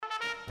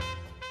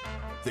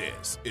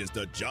This is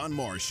the John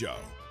Morris Show,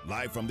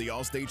 live from the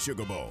Allstate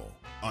Sugar Bowl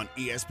on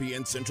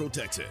ESPN Central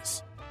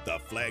Texas, the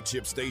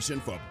flagship station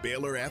for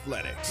Baylor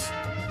Athletics.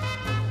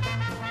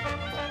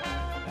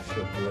 I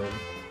feel good,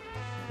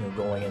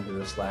 going into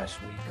this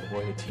last week of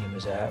where the team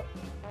is at.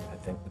 I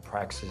think the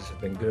practices have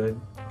been good.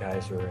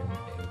 Guys are in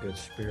good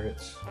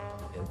spirits.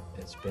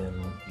 It's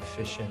been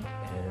efficient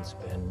and it's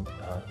been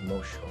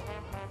emotional.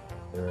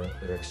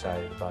 They're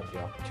excited about the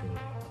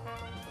opportunity.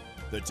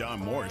 The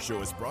John Morris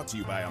Show is brought to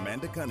you by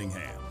Amanda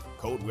Cunningham,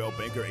 Coldwell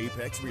Banker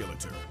Apex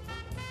Realtor,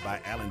 by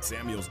Allen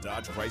Samuels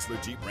Dodge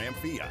Chrysler Jeep Ram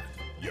Fiat,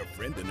 your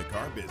friend in the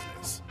car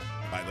business,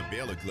 by the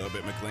Baylor Club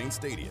at McLean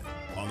Stadium,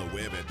 on the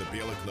web at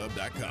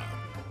thebaylorclub.com,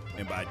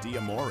 and by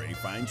D'Amore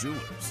Fine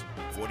Jewelers,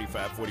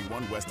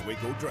 4541 West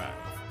Waco Drive,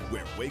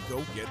 where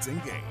Waco gets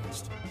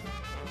engaged.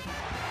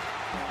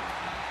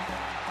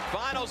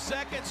 Final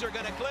seconds are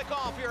going to click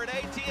off here at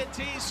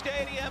AT&T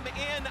Stadium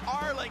in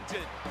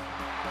Arlington.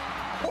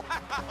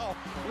 Wow,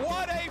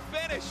 what a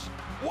finish.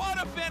 What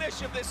a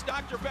finish of this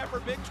Dr.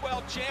 Pepper Big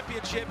 12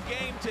 Championship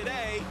game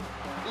today.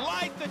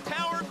 Light the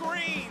tower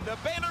green. The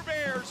Baylor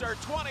Bears are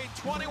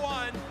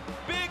 2021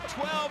 Big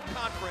 12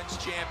 Conference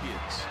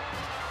champions.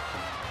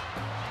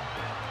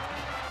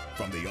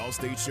 From the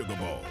Allstate Sugar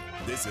Bowl,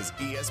 this is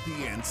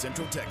ESPN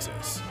Central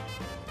Texas.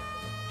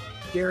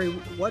 Gary,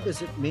 what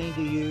does it mean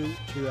to you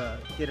to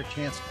get a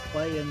chance to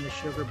play in the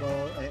Sugar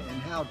Bowl,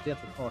 and how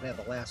difficult have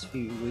the last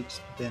few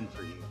weeks been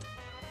for you?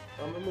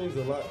 It means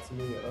a lot to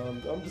me.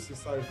 I'm just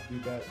excited to be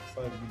back,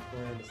 excited to be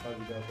playing, excited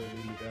to be out there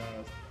meeting the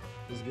guys.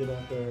 Just get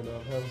out there and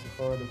having some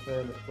fun and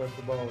playing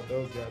football with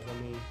those guys.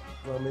 We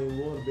won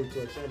the Big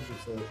 12 championship,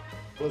 so it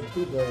wasn't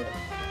too bad.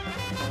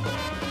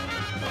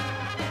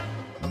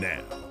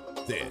 Now,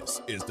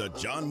 this is the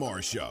John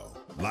Morris Show,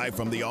 live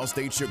from the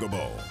Allstate Sugar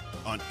Bowl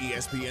on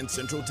ESPN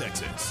Central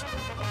Texas.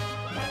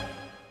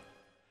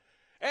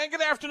 And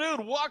good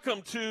afternoon.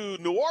 Welcome to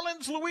New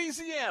Orleans,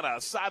 Louisiana,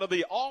 side of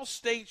the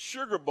Allstate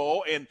Sugar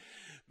Bowl. And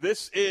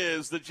this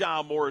is the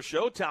John Morris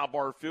Show. Tal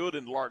Barfield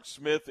and Lark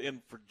Smith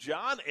in for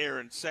John.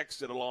 Aaron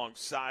Sexton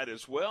alongside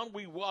as well. And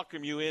we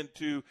welcome you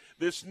into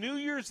this New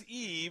Year's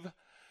Eve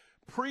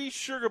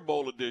pre-Sugar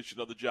Bowl edition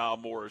of the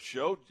John Morris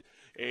Show.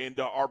 And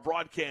our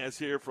broadcast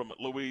here from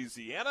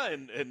Louisiana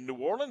and New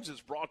Orleans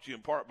is brought to you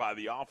in part by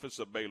the Office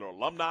of Baylor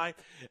Alumni,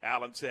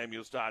 Allen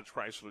Samuels Dodge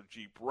Chrysler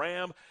Jeep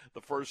Ram,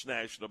 the First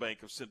National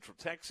Bank of Central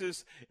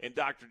Texas, and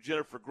Dr.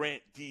 Jennifer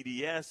Grant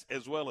DDS,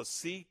 as well as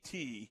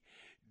CTWP.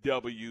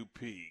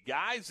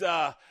 Guys,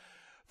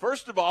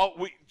 first of all,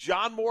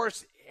 John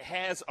Morris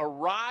has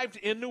arrived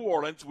in New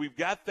Orleans. We've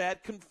got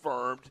that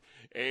confirmed.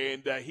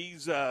 And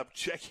he's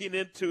checking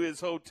into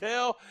his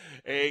hotel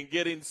and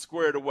getting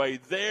squared away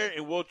there.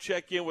 And we'll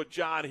check in with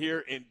John here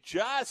in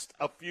just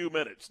a few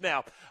minutes.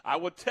 Now, I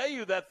will tell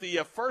you that the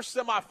first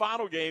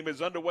semifinal game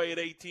is underway at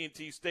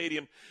AT&T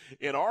Stadium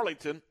in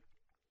Arlington.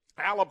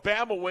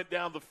 Alabama went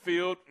down the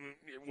field,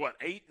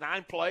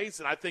 8-9 plays,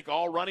 and I think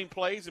all running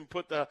plays, and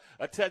put a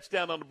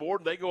touchdown on the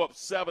board, and they go up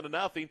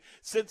 7-0.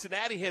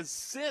 Cincinnati has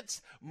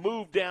since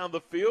moved down the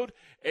field,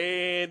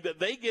 and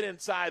they get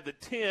inside the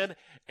 10,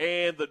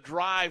 and the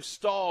drive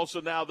stalls, so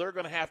now they're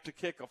going to have to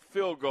kick a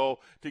field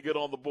goal to get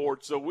on the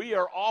board. So we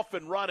are off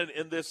and running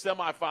in this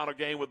semifinal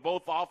game with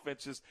both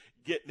offenses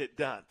getting it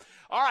done.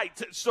 All right,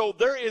 so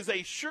there is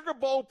a Sugar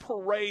Bowl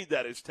parade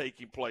that is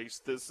taking place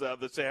this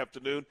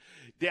afternoon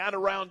down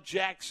around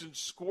Jackson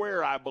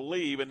Square, I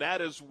believe, and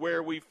that is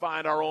where we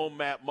find our own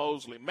Matt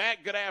Mosley.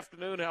 Matt, good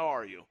afternoon. How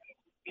are you?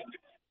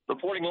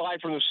 Reporting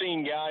live from the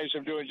scene, guys.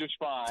 I'm doing just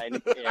fine.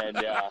 And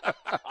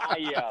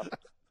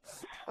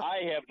I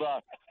have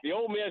the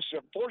Ole Miss.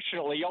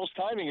 Fortunately, y'all's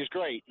timing is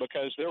great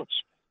because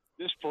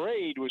this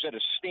parade was at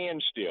a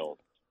standstill.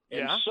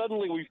 And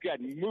suddenly we've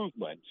got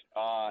movement,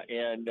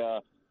 and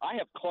I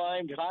have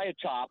climbed high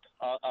atop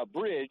a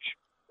bridge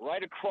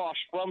right across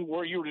from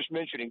where you were just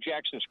mentioning,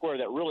 Jackson Square,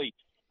 that really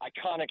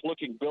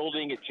iconic-looking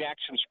building at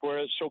Jackson Square.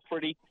 It's so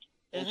pretty.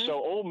 And so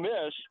Ole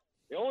Miss,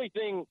 the only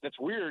thing that's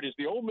weird is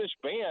the Ole Miss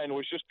band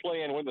was just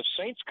playing When the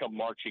Saints Come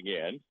Marching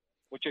In,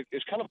 which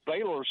is kind of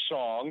Baylor's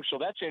song, so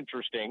that's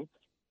interesting.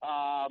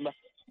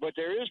 But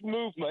there is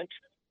movement,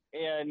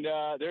 and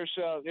there's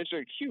a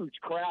huge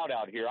crowd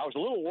out here. I was a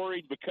little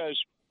worried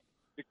because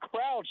the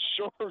crowd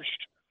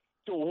surged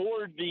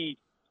toward the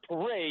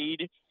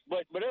parade,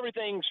 but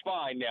everything's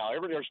fine now.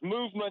 There's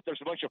movement.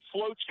 There's a bunch of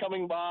floats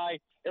coming by.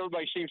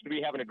 Everybody seems to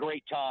be having a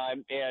great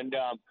time, and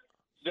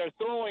they're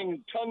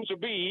throwing tons of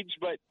beads,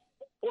 but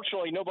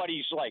fortunately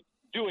nobody's,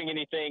 doing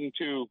anything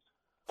to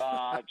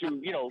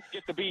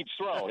get the beads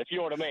thrown, if you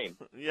know what I mean.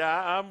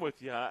 Yeah, I'm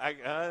with you. I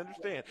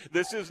understand.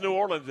 This is New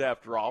Orleans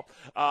after all.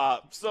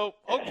 So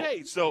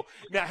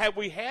now have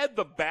we had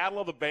the Battle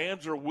of the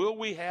Bands, or will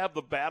we have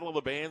the Battle of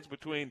the Bands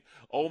between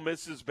Ole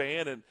Miss's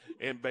band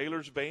and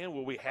Baylor's band?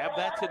 Will we have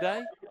that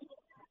today?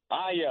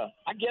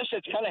 I guess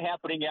it's kind of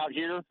happening out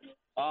here.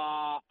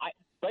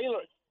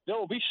 Baylor, there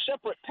will be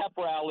separate pep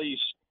rallies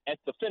at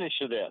the finish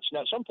of this.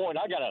 Now, at some point,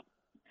 I got to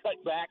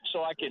cut back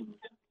so I can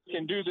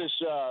do this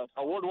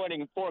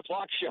award-winning 4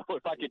 o'clock show,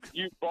 if I could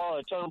borrow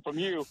a term from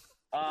you.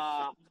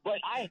 But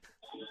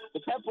the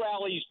pep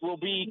rallies will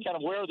be kind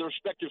of where the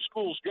respective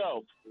schools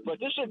go. But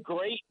this is a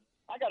great,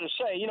 I got to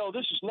say,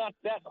 this is not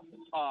that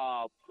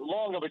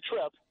long of a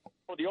trip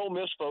for the Ole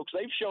Miss folks.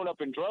 They've shown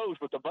up in droves,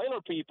 but the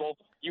Baylor people,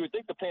 you would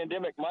think the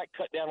pandemic might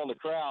cut down on the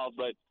crowd,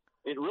 but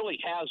it really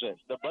hasn't.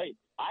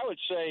 I would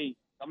say,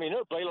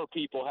 their Baylor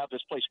people have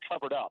this place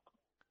covered up.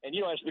 And,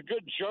 as the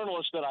good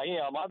journalist that I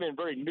am, I'm in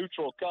very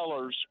neutral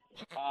colors.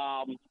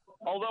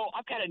 Although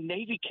I've got a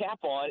Navy cap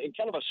on and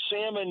kind of a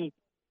salmon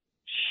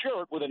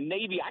shirt with a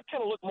Navy, I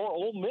kind of look more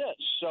Ole Miss.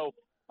 So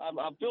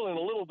I'm feeling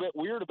a little bit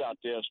weird about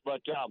this.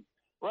 But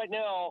right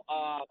now,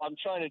 I'm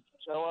trying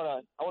to.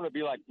 I want to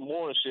be like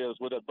Morris is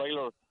with a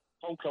Baylor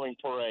homecoming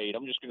parade.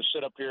 I'm just going to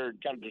sit up here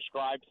and kind of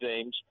describe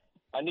things.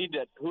 I need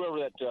that.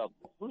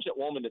 Who's that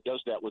woman that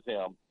does that with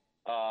him?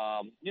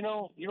 You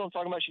know what I'm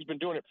talking about? She's been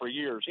doing it for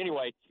years.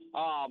 Anyway,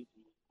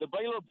 the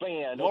Baylor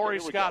band. Lori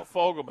Scott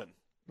Fogelman.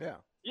 Yeah.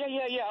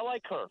 Yeah. I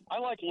like her. I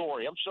like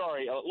Lori. I'm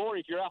sorry, Lori,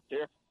 if you're out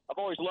there. I've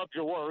always loved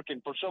your work,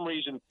 and for some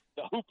reason,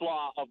 the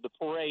hoopla of the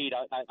parade,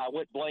 I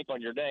went blank on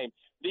your name.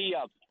 The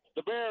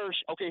Bears.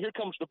 Okay, here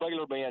comes the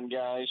Baylor band,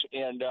 guys,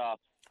 and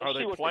are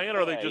they playing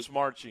or are they just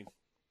marching?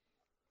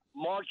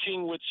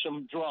 Marching with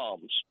some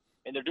drums,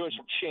 and they're doing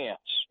some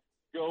chants.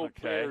 Go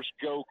Bears,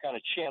 go kind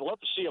of chant. Love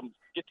to see them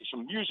get to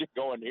some music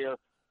going here,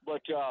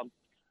 but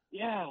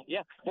yeah,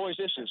 boys,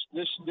 this is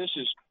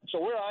so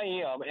where I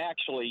am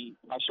actually.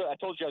 I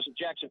told you I was in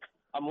Jackson.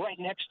 I'm right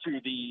next to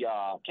the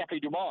Cafe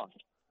Du Monde.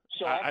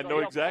 So I know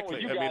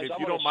exactly. If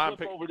you don't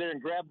mind over there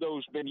and grab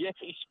those beignets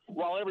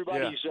while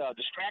everybody's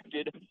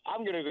distracted,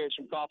 I'm going to get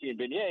some coffee and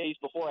beignets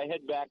before I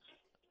head back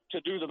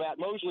to do the Matt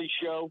Mosley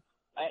show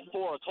at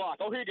 4 o'clock.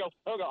 Oh, here you go.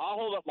 Okay, I'll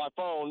hold up my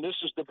phone. This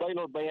is the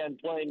Baylor band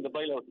playing the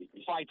Baylor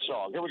fight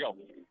song. Here we go.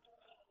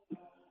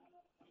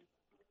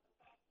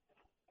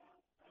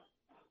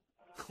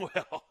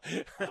 Well,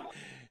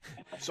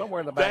 somewhere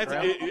in the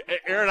background.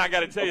 Aaron, I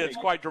got to tell you, it's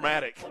quite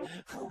dramatic.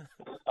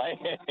 Guys,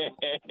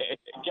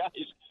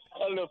 I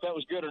don't know if that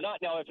was good or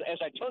not. Now, as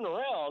I turn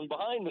around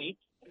behind me,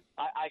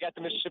 I got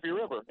the Mississippi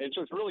River. And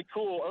so it's really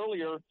cool.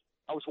 Earlier,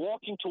 I was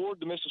walking toward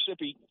the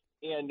Mississippi,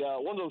 and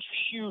one of those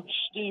huge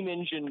steam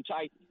engine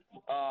type,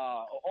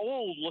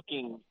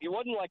 old-looking, it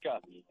wasn't like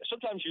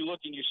sometimes you look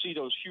and you see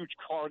those huge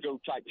cargo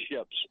type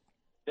ships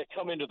that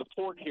come into the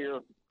port here.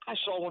 I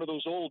saw one of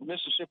those old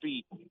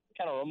Mississippi,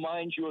 kind of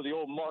reminds you of the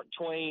old Mark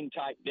Twain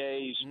type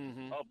days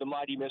of the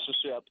mighty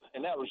Mississippi,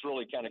 and that was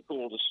really kind of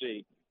cool to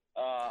see.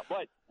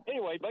 But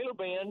anyway, Baylor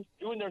band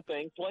doing their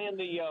thing, playing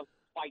the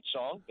fight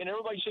song, and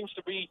everybody seems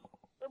to be,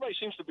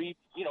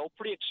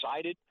 pretty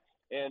excited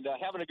and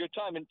having a good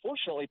time. And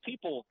fortunately,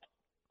 people,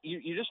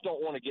 you just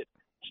don't want to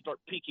start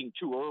peaking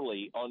too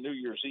early on New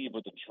Year's Eve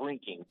with the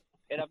drinking.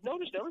 And I've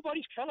noticed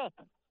everybody's kind of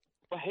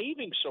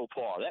behaving so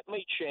far. That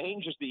may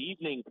change as the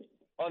evening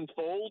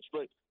unfolds,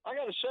 but I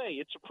got to say,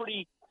 it's a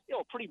pretty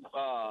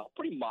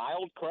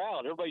mild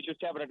crowd. Everybody's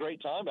just having a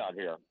great time out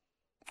here.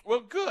 Well,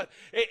 good.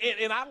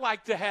 And I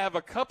like to have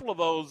a couple of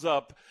those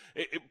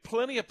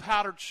plenty of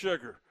powdered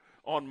sugar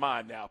on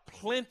mine now.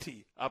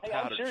 Plenty of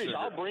powdered sugar. I'm serious.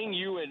 I'll bring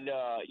you and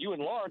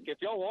Lark. If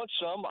y'all want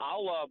some,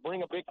 I'll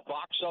bring a big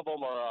box of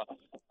them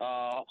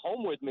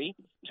home with me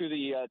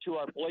to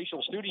our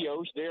palatial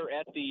studios there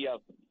at the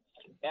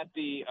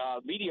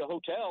Media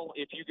Hotel.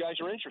 If you guys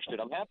are interested,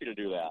 I'm happy to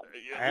do that.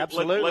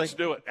 Absolutely. Let's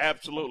do it.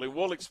 Absolutely.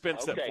 We'll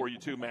expense that for you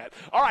too, Matt.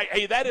 All right.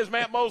 Hey, that is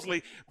Matt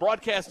Mosley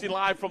broadcasting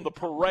live from the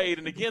parade.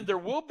 And again, there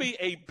will be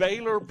a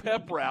Baylor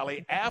pep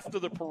rally after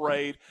the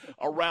parade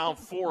around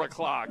 4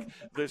 o'clock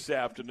this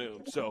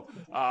afternoon. So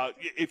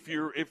if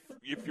you're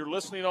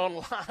listening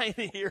online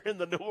here in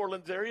the New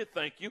Orleans area,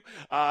 thank you.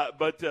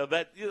 But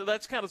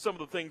that's kind of some of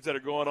the things that are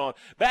going on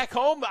back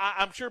home.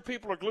 I'm sure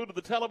people are glued to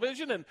the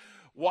television and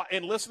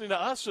listening to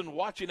us and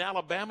watching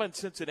Alabama and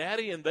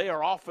Cincinnati, and they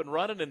are off and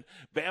running, and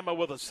Bama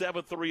with a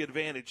 7-3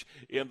 advantage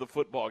in the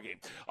football game.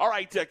 All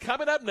right,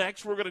 coming up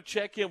next, we're going to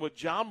check in with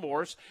John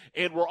Morris,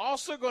 and we're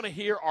also going to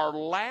hear our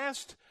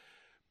last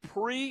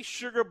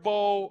pre-Sugar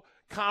Bowl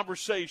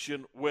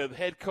conversation with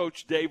head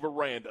coach Dave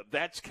Aranda.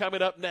 That's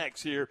coming up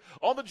next here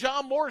on the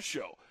John Morris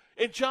Show.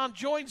 And John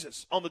joins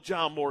us on the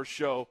John Morris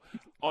Show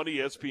on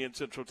ESPN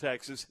Central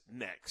Texas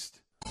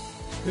next.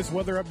 This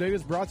weather update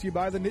is brought to you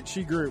by the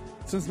Nitshe Group.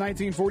 Since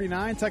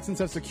 1949, Texans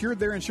have secured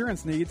their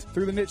insurance needs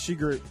through the Nitshe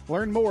Group.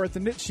 Learn more at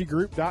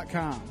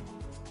thenitshegroup.com.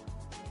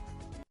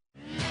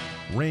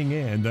 Ring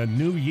in the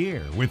new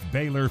year with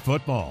Baylor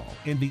football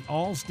in the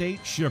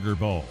All-State Sugar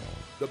Bowl.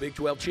 The Big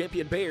 12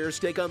 champion Bears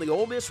take on the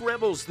Ole Miss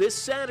Rebels this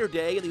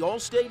Saturday in the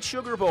All-State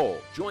Sugar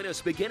Bowl. Join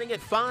us beginning at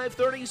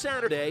 5:30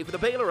 Saturday for the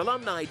Baylor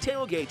Alumni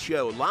Tailgate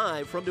Show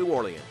live from New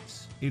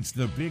Orleans. It's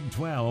the Big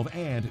 12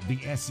 and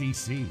the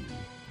SEC.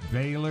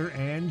 Baylor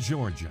and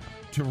Georgia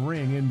to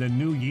ring in the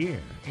new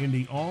year in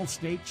the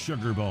All-State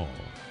Sugar Bowl,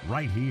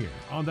 right here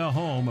on the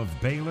home of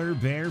Baylor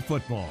Bear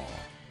football,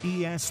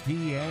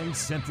 ESPN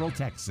Central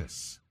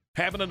Texas.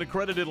 Having an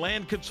accredited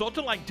land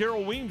consultant like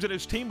Daryl Weems and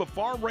his team of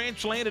farm,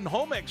 ranch, land, and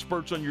home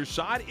experts on your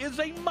side is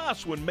a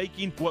must when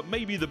making what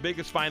may be the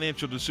biggest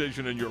financial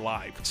decision in your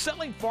life.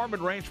 Selling farm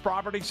and ranch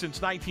property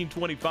since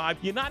 1925,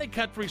 United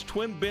Country's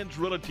Twin Bends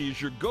Realty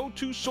is your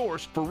go-to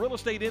source for real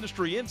estate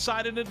industry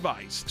insight and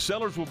advice.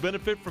 Sellers will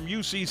benefit from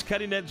UC's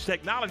cutting-edge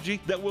technology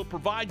that will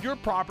provide your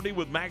property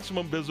with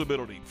maximum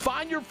visibility.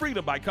 Find your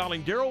freedom by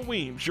calling Daryl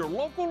Weems, your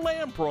local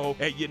land pro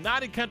at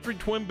United Country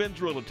Twin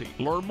Bends Realty.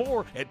 Learn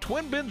more at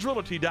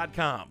twinbendsrealty.com.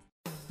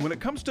 When it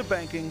comes to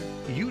banking,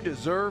 you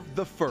deserve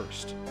the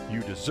first.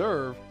 You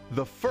deserve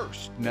the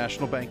First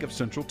National Bank of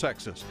Central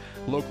Texas.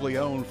 Locally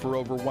owned for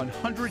over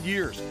 100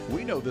 years,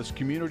 we know this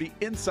community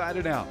inside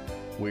and out.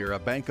 We are a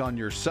bank on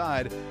your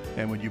side,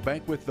 and when you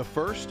bank with the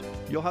First,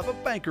 you'll have a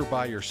banker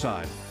by your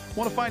side.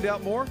 Want to find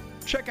out more?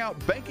 Check out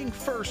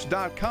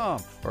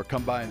bankingfirst.com or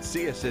come by and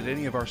see us at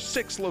any of our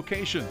 6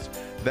 locations.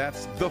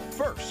 That's the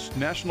First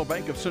National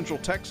Bank of Central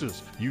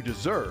Texas. You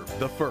deserve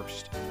the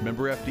first.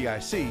 Member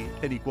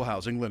FDIC, an equal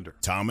housing lender.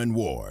 Tom and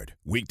Ward,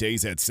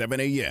 weekdays at 7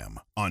 a.m.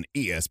 on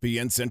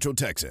ESPN Central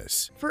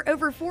Texas. For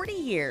over 40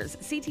 years,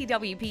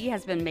 CTWP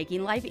has been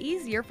making life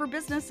easier for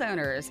business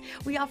owners.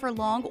 We offer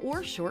long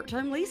or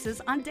short-term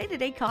leases on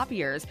day-to-day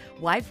copiers,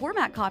 wide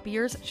format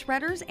copiers,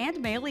 shredders, and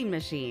mailing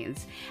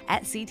machines.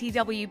 At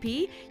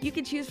CTWP, you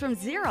can choose from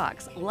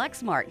Xerox,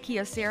 Lexmark,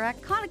 Kyocera,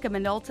 Konica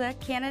Minolta,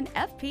 Canon,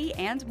 FP,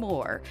 and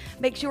more.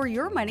 Make sure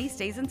your money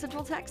stays in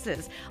Central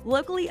Texas.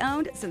 Locally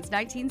owned since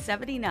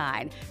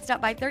 1979. Stop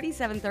by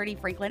 3730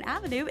 Franklin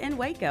Avenue in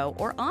Waco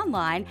or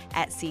online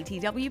at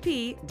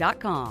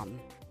ctwp.com.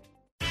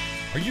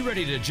 Are you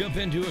ready to jump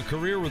into a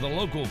career with a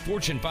local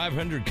Fortune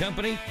 500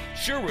 company?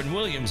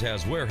 Sherwin-Williams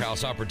has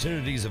warehouse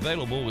opportunities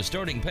available with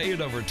starting pay at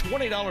over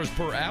 $20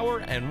 per hour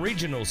and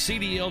regional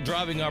CDL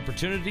driving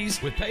opportunities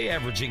with pay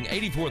averaging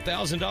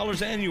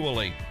 $84,000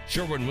 annually.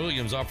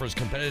 Sherwin-Williams offers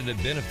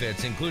competitive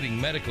benefits including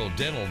medical,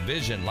 dental,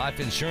 vision, life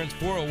insurance,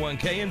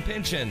 401k, and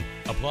pension.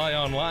 Apply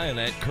online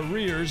at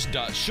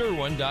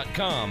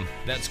careers.sherwin.com.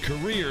 That's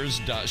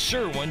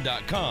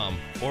careers.sherwin.com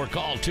or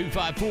call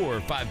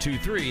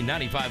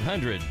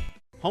 254-523-9500.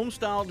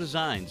 Homestyle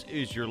Designs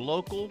is your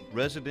local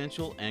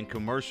residential and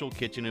commercial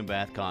kitchen and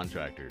bath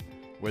contractor.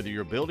 Whether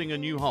you're building a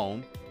new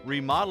home,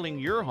 remodeling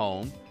your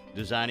home,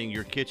 designing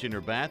your kitchen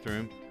or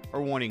bathroom,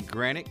 or wanting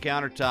granite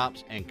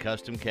countertops and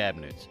custom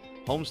cabinets,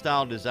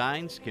 Homestyle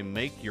Designs can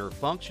make your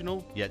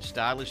functional yet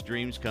stylish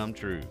dreams come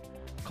true.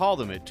 Call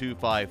them at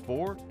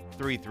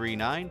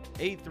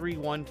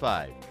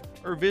 254-339-8315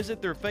 or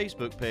visit their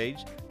Facebook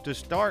page to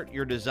start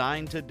your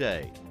design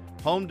today.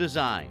 Home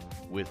Design,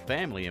 with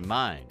family in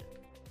mind.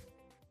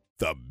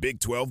 The Big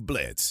 12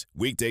 Blitz,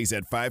 weekdays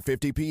at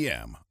 5:50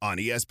 p.m. on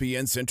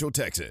ESPN Central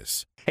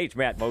Texas. Hey, it's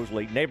Matt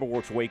Mosley.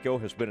 NeighborWorks Waco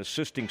has been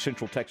assisting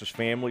Central Texas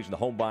families in the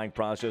home buying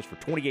process for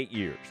 28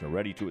 years. They're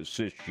ready to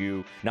assist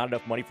you. Not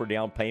enough money for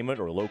down payment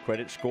or a low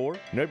credit score?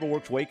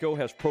 NeighborWorks Waco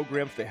has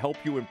programs to help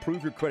you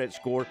improve your credit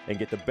score and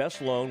get the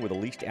best loan with the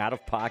least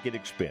out-of-pocket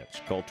expense.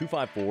 Call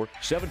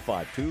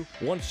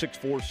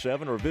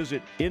 254-752-1647 or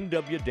visit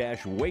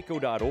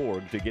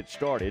nw-waco.org to get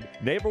started.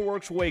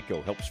 NeighborWorks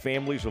Waco helps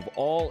families of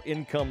all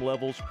income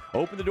levels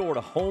open the door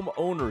to home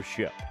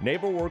ownership.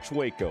 NeighborWorks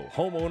Waco,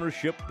 home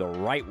ownership the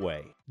right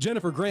way.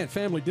 Jennifer Grant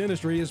Family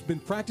Dentistry has been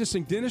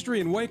practicing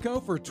dentistry in Waco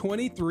for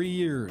 23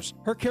 years.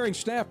 Her caring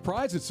staff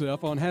prides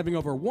itself on having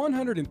over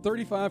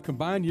 135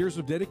 combined years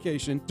of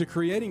dedication to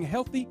creating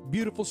healthy,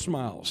 beautiful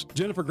smiles.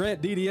 Jennifer Grant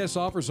DDS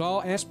offers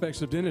all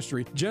aspects of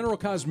dentistry, general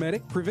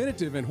cosmetic,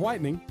 preventative, and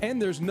whitening,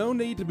 and there's no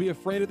need to be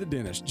afraid of the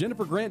dentist.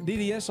 Jennifer Grant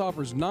DDS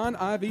offers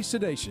non-IV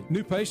sedation.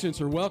 New patients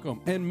are welcome,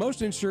 and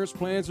most insurance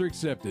plans are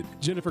accepted.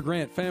 Jennifer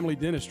Grant Family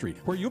Dentistry,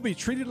 where you'll be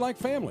treated like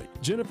family.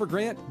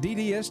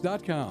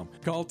 JenniferGrantDDS.com.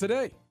 Call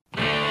today.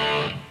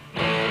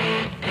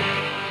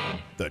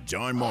 The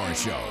John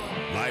Morris Show,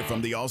 live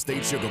from the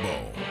Allstate Sugar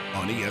Bowl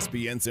on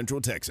ESPN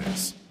Central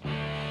Texas.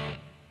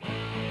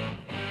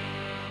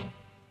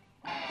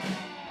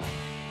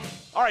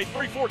 All right,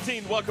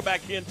 3:14, welcome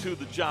back into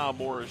the John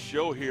Morris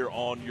Show here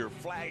on your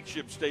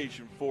flagship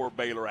station for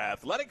Baylor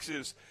Athletics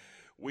as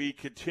we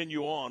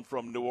continue on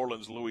from New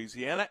Orleans,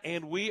 Louisiana,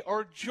 and we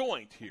are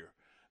joined here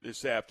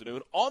this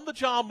afternoon on the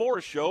John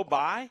Morris Show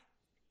by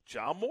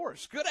John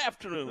Morris. Good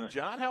afternoon,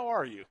 John. How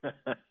are you?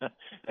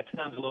 That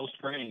sounds a little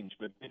strange,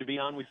 but good to be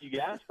on with you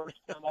guys. First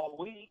time all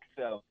week,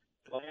 so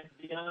glad to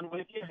be on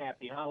with you.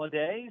 Happy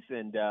holidays,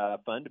 and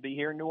fun to be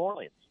here in New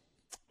Orleans.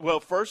 Well,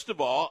 first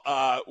of all,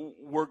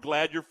 we're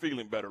glad you're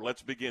feeling better.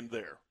 Let's begin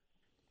there.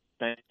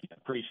 Thank you.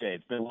 Appreciate it.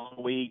 It's been a long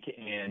week,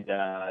 and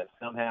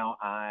somehow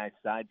I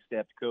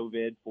sidestepped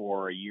COVID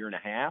for a year and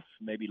a half,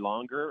 maybe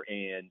longer,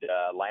 and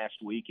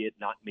last week it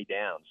knocked me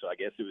down. So I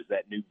guess it was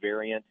that new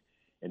variant.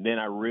 And then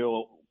I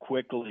real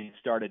quickly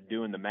started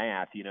doing the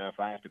math. You know, if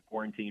I have to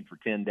quarantine for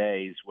 10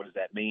 days, what does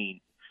that mean?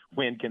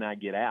 When can I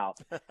get out?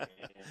 And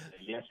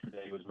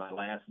yesterday was my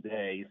last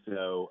day.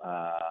 So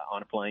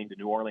on a plane to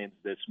New Orleans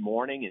this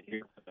morning and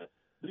here for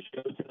the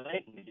show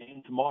tonight and the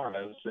game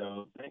tomorrow.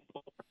 So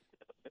thankful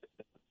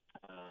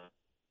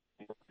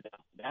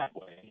that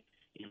way,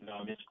 even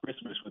I missed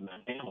Christmas with my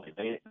family.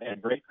 They had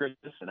a great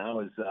Christmas, and I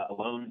was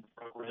alone in the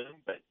front room,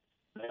 but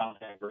they all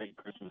had a great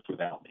Christmas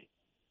without me.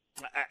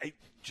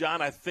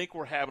 John, I think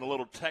we're having a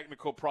little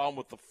technical problem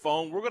with the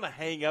phone. We're going to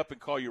hang up and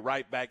call you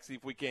right back, see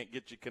if we can't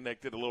get you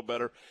connected a little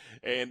better,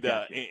 and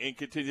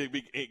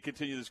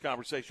continue this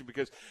conversation,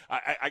 because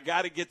I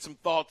got to get some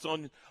thoughts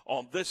on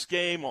this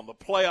game, on the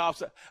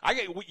playoffs.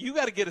 You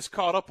got to get us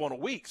caught up on a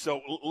week.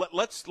 So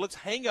let's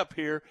hang up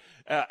here,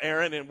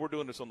 Aaron, and we're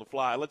doing this on the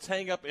fly. Let's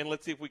hang up and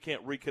let's see if we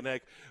can't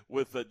reconnect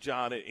with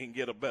John and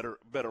get a better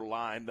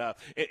line. And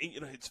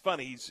it's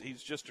funny,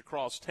 he's just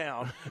across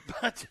town,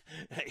 but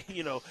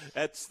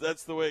that's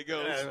the way it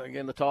goes.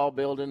 Again, the tall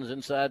buildings,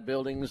 inside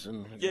buildings,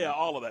 and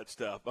all of that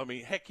stuff. I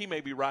mean, heck, he may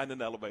be riding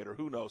an elevator.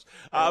 Who knows?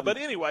 But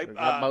anyway,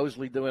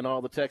 Mosley doing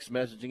all the text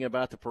messaging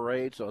about the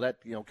parade, so that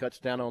cuts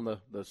down on the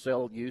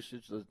cell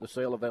usage, the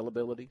cell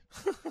availability.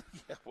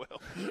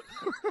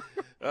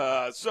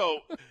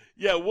 We'll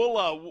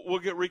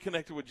get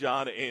reconnected with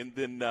John, and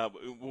then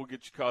we'll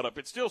get you caught up.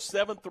 It's still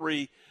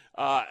 7-3,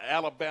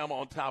 Alabama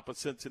on top of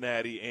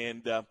Cincinnati,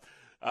 and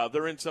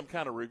they're in some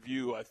kind of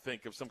review, I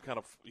think, of some kind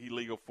of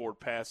illegal forward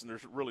pass, and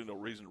there's really no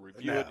reason to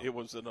review it. It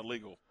was an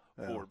illegal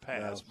forward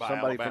pass by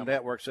Somebody Alabama. from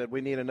Network said,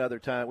 we need another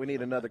time. We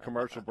need another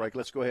commercial break.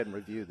 Let's go ahead and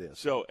review this.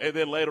 So, and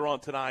then later on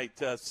tonight,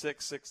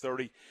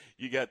 6:30,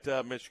 you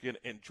got Michigan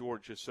and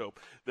Georgia. So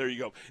there you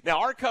go.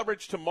 Now, our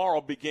coverage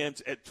tomorrow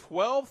begins at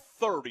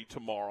 12:30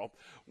 tomorrow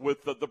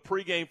with the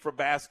pregame for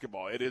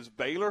basketball. It is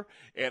Baylor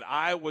and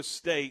Iowa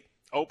State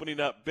opening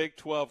up Big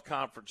 12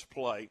 conference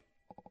play.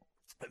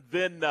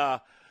 Then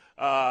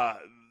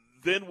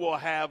we'll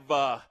have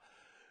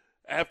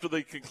after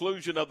the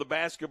conclusion of the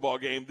basketball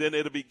game, then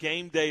it'll be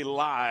game day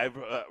live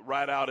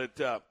right out at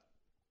the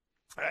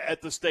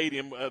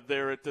stadium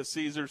there at the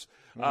Caesars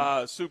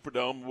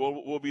Superdome.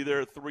 We'll be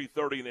there at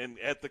 3:30, and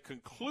at the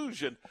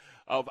conclusion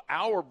of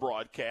our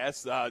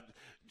broadcast,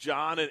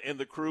 John and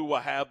the crew will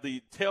have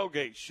the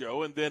tailgate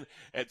show, and then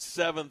at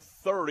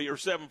 7:30 or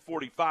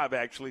 7:45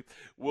 actually,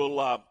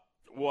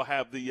 we'll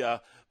have the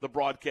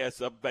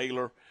broadcast of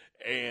Baylor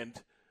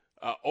and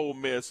Ole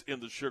Miss in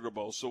the Sugar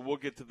Bowl. So we'll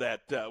get to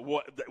that.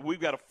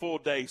 We've got a full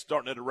day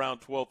starting at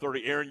around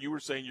 12:30. Aaron, you were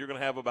saying you're going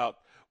to have about,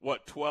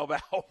 12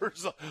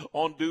 hours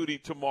on duty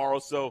tomorrow.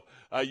 So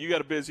you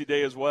got a busy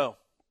day as well.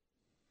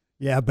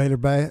 Yeah, Baylor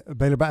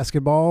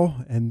basketball,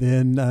 and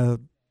then the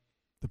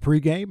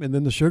pregame, and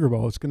then the Sugar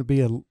Bowl. It's going to be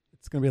a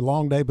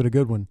long day, but a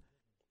good one.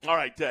 All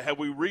right. Have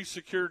we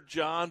resecured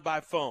John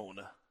by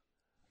phone?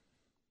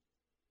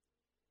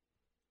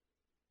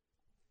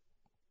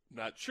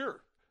 Not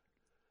sure.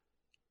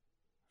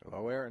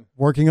 Hello, Aaron.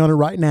 Working on it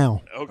right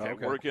now. Okay,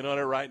 working on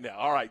it right now.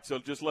 All right, so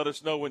just let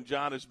us know when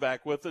John is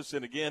back with us.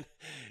 And again,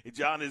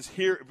 John is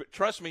here.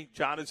 Trust me,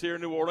 John is here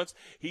in New Orleans.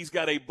 He's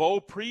got a bowl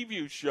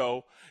preview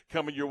show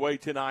coming your way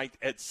tonight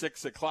at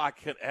 6 o'clock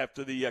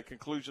after the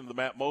conclusion of the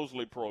Matt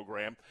Mosley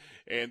program.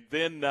 And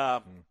then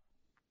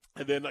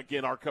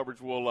again, our coverage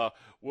will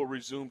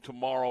resume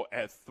tomorrow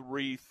at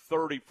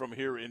 3:30 from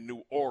here in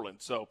New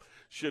Orleans. So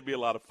should be a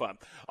lot of fun.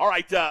 All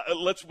right,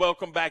 let's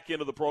welcome back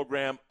into the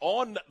program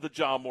on the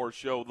John Morris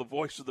Show, the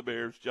voice of the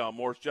Bears, John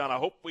Morris. John, I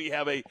hope we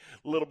have a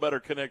little better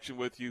connection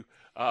with you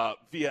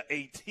via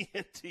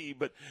AT&T.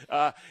 But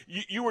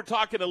you were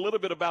talking a little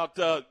bit about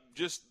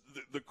just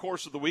the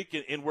course of the week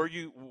and what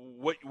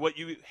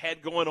you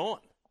had going on.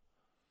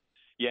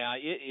 Yeah,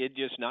 it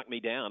just knocked me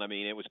down. I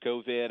mean, it was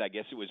COVID. I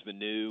guess it was the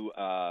new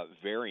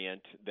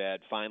variant that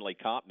finally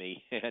caught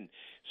me. And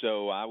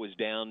so I was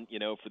down,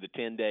 for the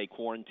 10-day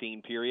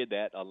quarantine period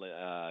that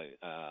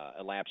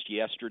elapsed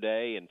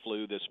yesterday and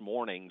flew this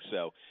morning.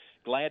 So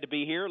glad to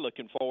be here.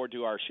 Looking forward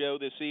to our show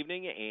this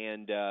evening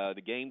and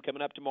the game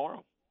coming up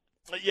tomorrow.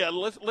 Yeah,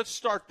 let's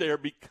start there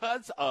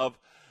because of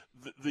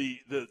the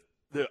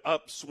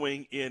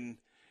upswing in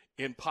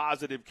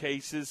positive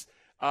cases.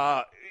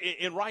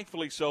 And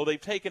rightfully so. They've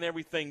taken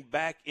everything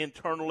back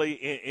internally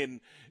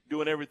in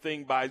doing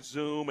everything by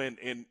Zoom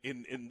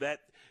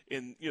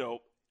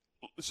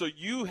so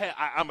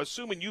I'm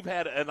assuming you've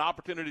had an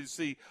opportunity to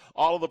see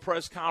all of the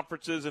press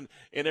conferences and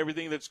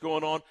everything that's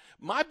going on.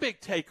 My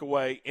big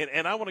takeaway,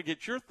 and I want to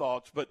get your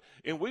thoughts,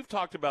 and we've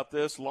talked about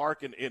this,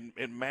 Lark and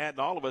Matt and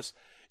all of us,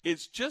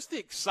 is just the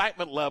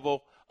excitement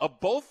level of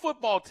both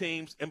football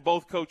teams and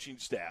both coaching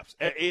staffs.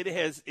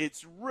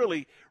 It's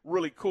really,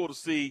 really cool to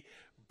see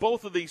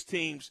both of these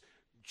teams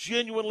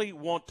genuinely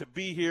want to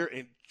be here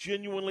and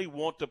genuinely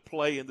want to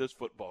play in this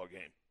football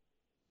game.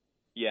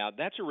 Yeah,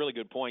 that's a really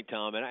good point,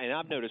 Tom. And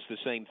I've noticed the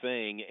same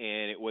thing,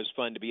 and it was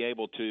fun to be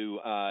able to,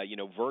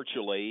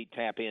 virtually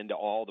tap into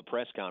all the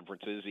press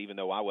conferences, even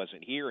though I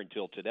wasn't here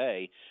until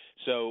today.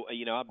 So,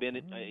 I've been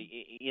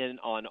in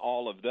on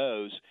all of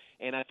those,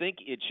 and I think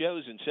it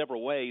shows in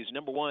several ways.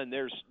 Number one,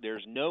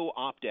 there's no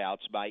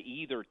opt-outs by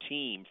either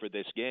team for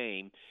this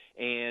game,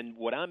 and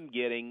what I'm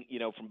getting,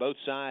 from both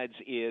sides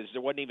is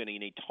there wasn't even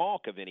any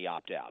talk of any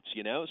opt-outs,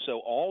 So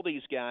all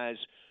these guys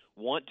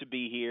want to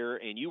be here.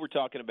 And you were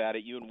talking about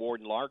it, you and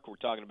Warden Lark were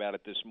talking about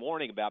it this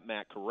morning about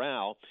Matt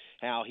Corral,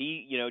 how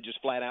he,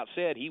 just flat out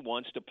said he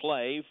wants to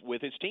play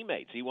with his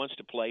teammates. He wants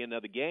to play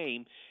another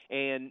game.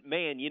 And,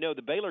 man,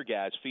 the Baylor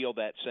guys feel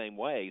that same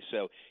way.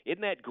 So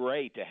isn't that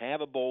great to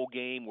have a bowl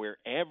game where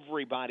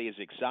everybody is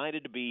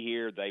excited to be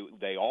here?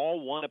 They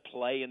all want to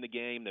play in the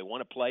game. They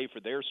want to play for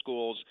their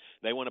schools.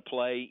 They want to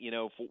play,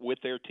 with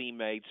their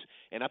teammates.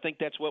 And I think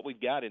that's what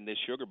we've got in this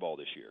Sugar Bowl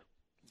this year.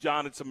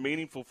 John, it's a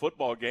meaningful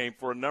football game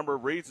for a number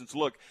of reasons.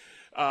 Look,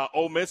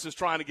 Ole Miss is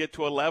trying to get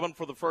to 11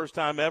 for the first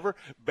time ever.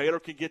 Baylor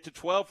can get to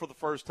 12 for the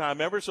first time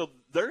ever. So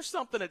there's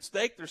something at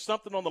stake. There's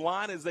something on the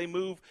line as they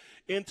move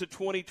into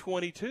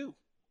 2022.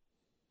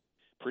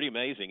 Pretty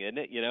amazing, isn't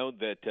it?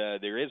 That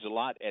there is a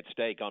lot at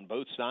stake on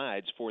both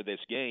sides for this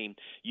game.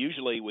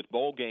 Usually with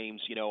bowl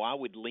games, I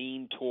would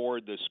lean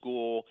toward the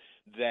school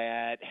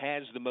that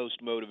has the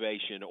most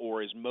motivation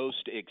or is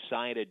most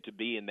excited to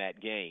be in that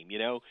game.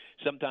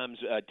 Sometimes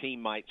a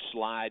team might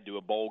slide to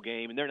a bowl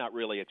game and they're not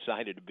really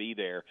excited to be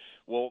there.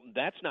 Well,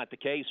 that's not the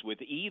case with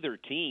either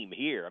team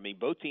here. I mean,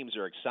 both teams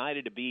are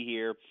excited to be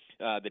here.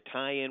 The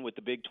tie-in with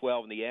the Big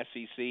 12 and the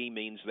SEC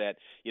means that,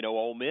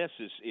 Ole Miss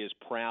is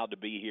proud to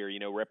be here,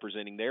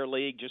 representing their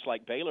league, just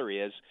like Baylor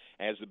is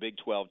as the Big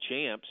 12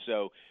 champs.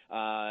 So,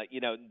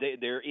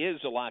 there is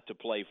a lot to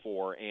play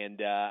for,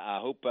 and I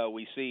hope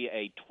we see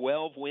a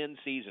 12-win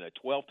season,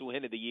 a 12th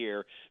win of the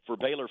year for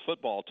Baylor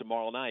football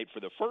tomorrow night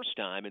for the first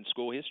time in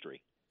school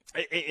history.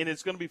 And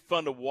it's going to be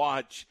fun to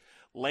watch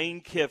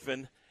Lane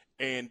Kiffin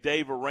and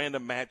Dave Aranda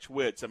match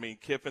wits. I mean,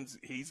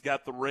 he's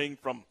got the ring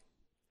from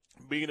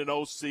being an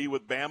OC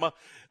with Bama,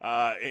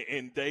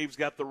 and Dave's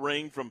got the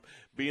ring from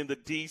being the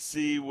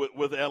DC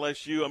with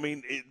LSU. I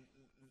mean,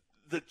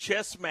 the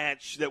chess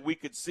match that we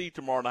could see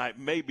tomorrow night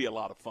may be a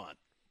lot of fun.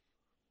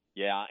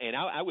 Yeah, and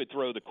I would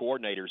throw the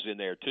coordinators in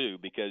there too,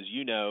 because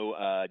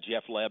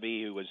Jeff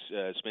Levy, who was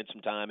spent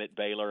some time at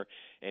Baylor,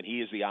 and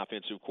he is the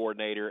offensive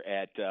coordinator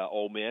at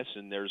Ole Miss,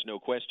 and there's no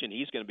question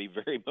he's going to be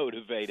very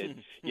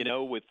motivated,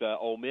 with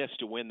Ole Miss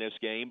to win this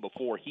game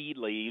before he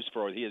leaves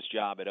for his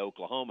job at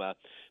Oklahoma.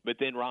 But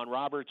then Ron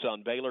Roberts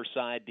on Baylor's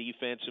side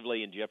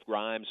defensively, and Jeff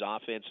Grimes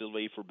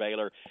offensively for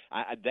Baylor.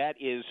 That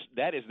is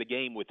the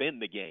game within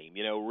the game,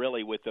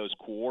 really with those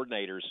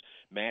coordinators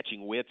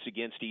matching wits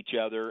against each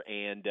other,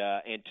 and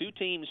two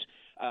teams,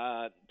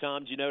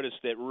 Tom, you notice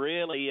that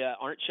really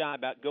aren't shy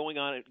about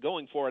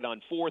going for it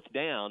on fourth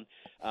down.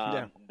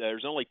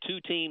 There's only two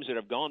teams that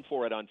have gone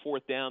for it on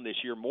fourth down this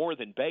year more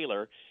than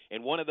Baylor,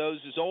 and one of those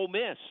is Ole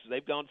Miss.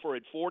 They've gone for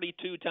it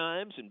 42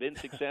 times and been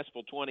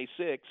successful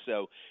 26.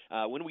 So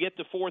when we get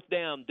to fourth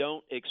down,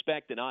 don't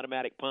expect an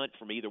automatic punt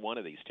from either one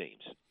of these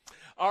teams.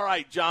 All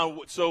right, John.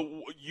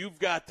 So you've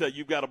got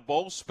a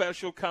bowl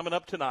special coming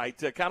up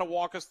tonight. Kind of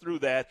walk us through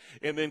that,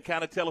 and then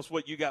kind of tell us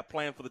what you got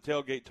planned for the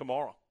tailgate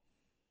tomorrow.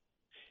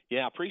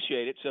 Yeah,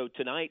 appreciate it. So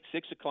tonight,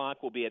 6 o'clock,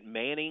 we'll be at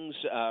Manning's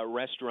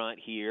restaurant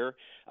here.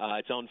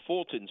 It's on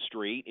Fulton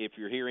Street if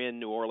you're here in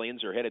New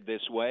Orleans or headed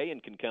this way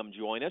and can come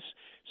join us.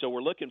 So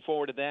we're looking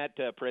forward to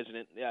that,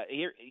 President.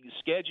 Here,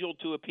 scheduled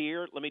to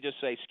appear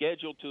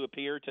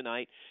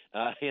tonight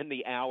in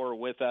the hour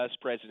with us,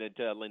 President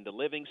Linda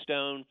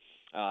Livingstone,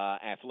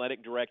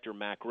 Athletic Director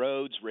Mack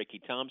Rhodes,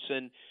 Ricky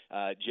Thompson,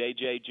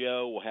 J.J.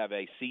 Joe will have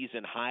a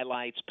season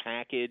highlights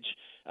package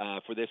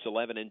for this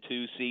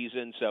 11-2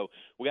 season. So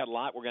we got a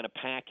lot we're going to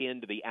pack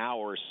into the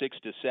hour 6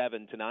 to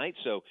 7 tonight.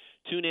 So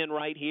tune in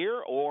right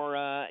here, or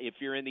if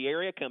you're in the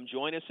area, come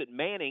join us at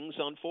Manning's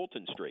on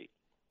Fulton Street.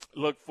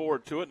 Look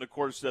forward to it, and of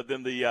course,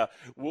 then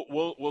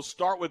we'll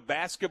start with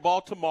basketball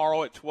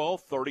tomorrow at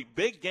 12:30.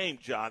 Big game,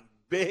 John.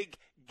 Big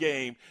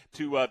game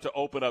to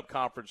open up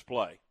conference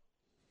play.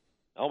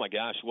 Oh, my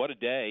gosh, what a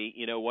day.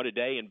 What a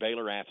day in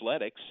Baylor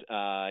athletics.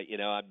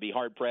 I'd be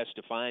hard-pressed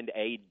to find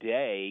a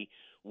day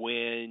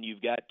when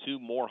you've got two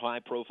more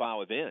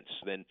high-profile events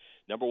than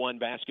number 1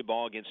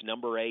 basketball against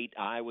number 8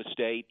 Iowa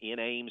State in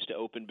Ames to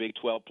open Big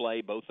 12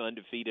 play, both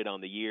undefeated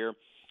on the year.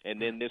 And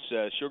then this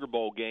Sugar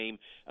Bowl game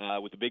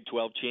with the Big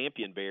 12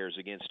 champion Bears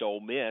against Ole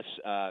Miss,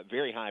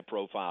 very high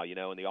profile,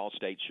 in the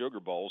All-State Sugar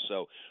Bowl.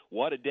 So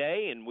what a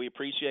day, and we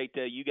appreciate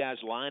you guys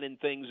lining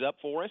things up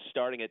for us,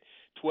 starting at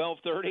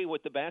 12:30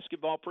 with the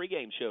basketball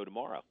pregame show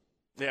tomorrow.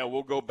 Yeah,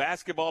 we'll go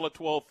basketball at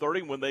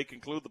 12:30. When they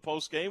conclude the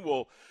post game,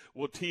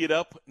 we'll tee it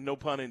up, no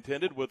pun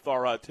intended, with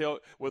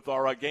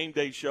our game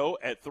day show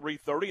at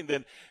 3:30, and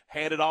then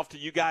hand it off to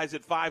you guys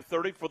at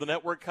 5:30 for the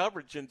network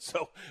coverage. And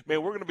so,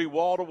 man, we're going to be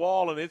wall to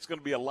wall, and it's going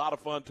to be a lot of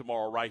fun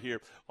tomorrow right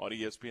here on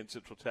ESPN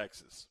Central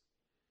Texas.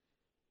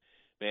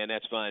 Man,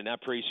 that's fun. I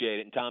appreciate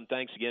it. And Tom,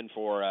 thanks again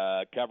for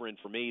covering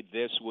for me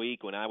this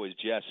week when I was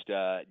just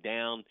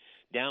down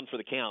for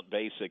the count,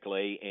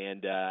 basically,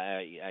 and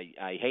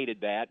I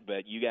hated that,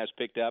 but you guys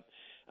picked up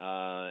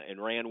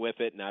and ran with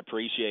it, and I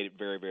appreciate it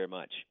very, very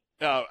much.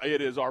 It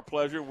is our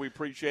pleasure. We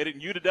appreciate it,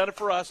 and you'd have done it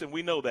for us, and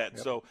we know that. Yep.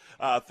 So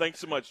thanks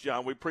so much,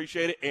 John. We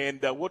appreciate it,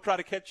 and we'll try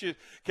to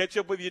catch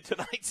up with you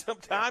tonight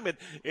sometime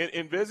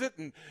and visit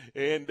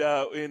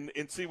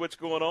and see what's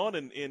going on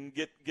and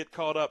get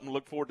caught up and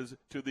look forward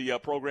to the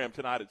program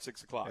tonight at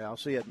 6 o'clock. Yeah, I'll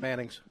see you at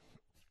Manning's.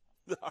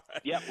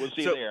 Yeah, we'll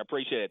see you there. I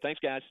appreciate it. Thanks,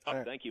 guys.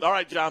 Thank you. All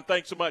right, John,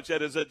 thanks so much.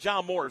 That is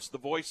John Morris, the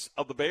voice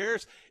of the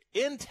Bears,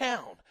 in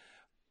town.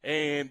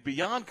 And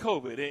beyond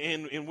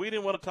COVID, and we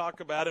didn't want to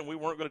talk about it, and we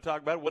weren't going to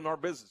talk about it. It wasn't our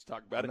business to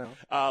talk about it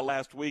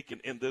last week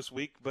and this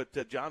week.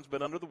 But John's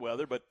been under the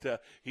weather,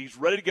 but he's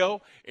ready to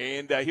go.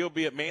 And he'll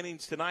be at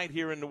Manning's tonight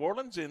here in New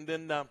Orleans, and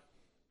then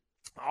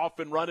off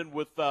and running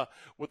with the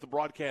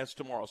broadcast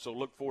tomorrow. So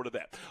look forward to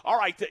that. All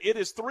right, it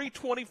is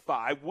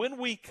 3:25. When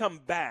we come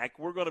back,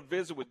 we're going to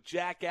visit with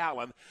Jack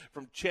Allen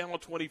from Channel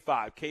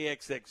 25,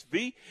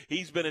 KXXV.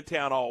 He's been in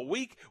town all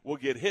week. We'll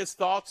get his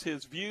thoughts,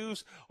 his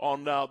views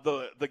on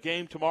the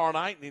game tomorrow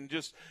night and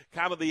just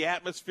kind of the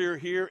atmosphere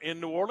here in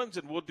New Orleans,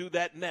 and we'll do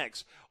that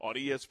next on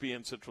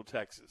ESPN Central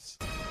Texas.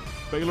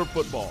 Baylor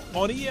football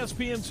on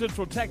ESPN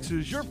Central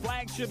Texas, your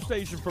flagship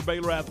station for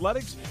Baylor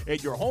athletics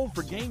and your home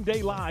for Game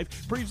Day Live,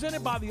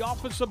 presented by the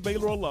Office of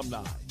Baylor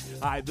Alumni.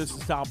 Hi, this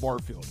is Tom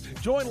Barfield.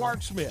 Join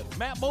Lark Smith,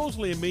 Matt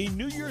Mosley, and me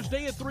New Year's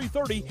Day at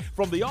 3:30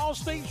 from the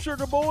All-State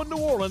Sugar Bowl in New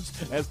Orleans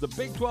as the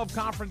Big 12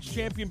 Conference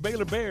champion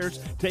Baylor Bears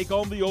take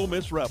on the Ole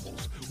Miss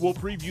Rebels. We'll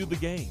preview the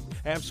game,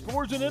 have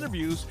scores and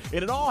interviews,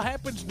 and it all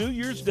happens New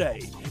Year's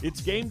Day. It's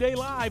Game Day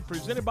Live,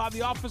 presented by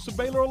the Office of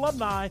Baylor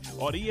Alumni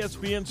on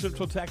ESPN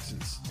Central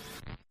Texas.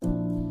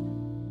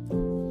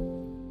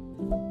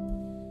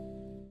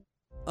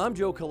 I'm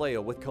Joe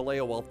Kaleo with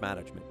Kaleo Wealth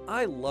Management.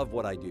 I love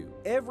what I do.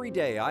 Every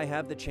day I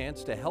have the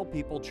chance to help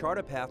people chart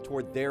a path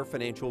toward their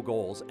financial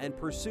goals and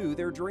pursue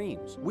their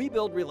dreams. We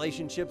build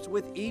relationships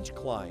with each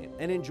client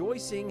and enjoy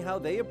seeing how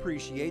they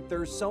appreciate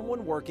there's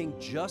someone working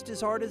just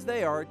as hard as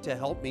they are to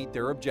help meet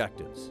their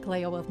objectives.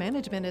 Kaleo Wealth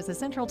Management is a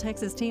Central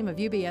Texas team of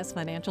UBS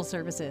Financial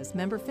Services,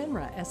 member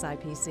FINRA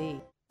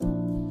SIPC.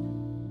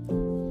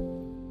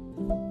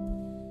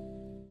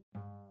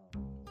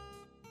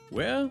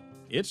 Well,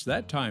 it's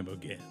that time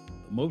again.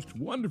 Most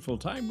wonderful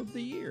time of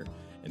the year.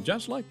 And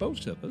just like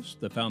most of us,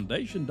 the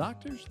Foundation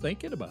Doctor's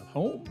thinking about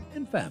home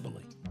and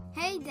family.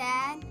 Hey,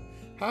 Dad.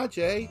 Hi,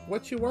 Jay.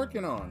 What you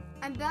working on?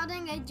 I'm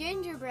building a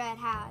gingerbread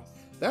house.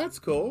 That's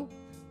cool.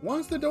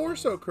 Why's the door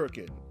so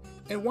crooked?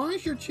 And why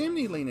is your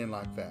chimney leaning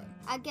like that?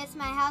 I guess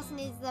my house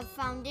needs the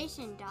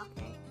Foundation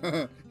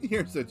Doctor.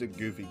 You're such a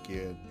goofy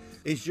kid.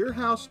 Is your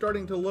house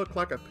starting to look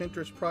like a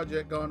Pinterest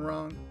project gone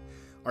wrong?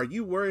 Are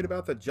you worried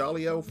about the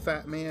jolly old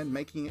fat man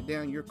making it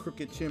down your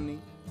crooked chimney?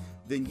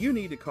 Then you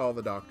need to call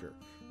the doctor.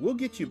 We'll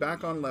get you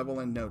back on level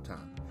in no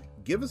time.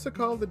 Give us a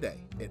call today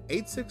at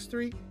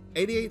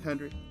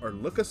 863-8800 or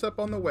look us up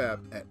on the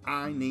web at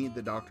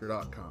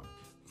ineedthedoctor.com.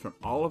 From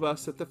all of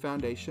us at the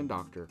Foundation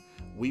Doctor,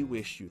 we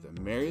wish you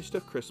the merriest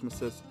of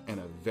Christmases and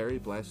a very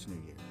blessed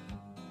New Year.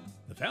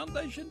 The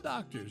Foundation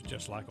Doctor's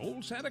just like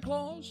old Santa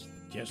Claus,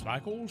 just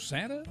like old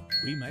Santa,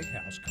 we make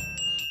house calls.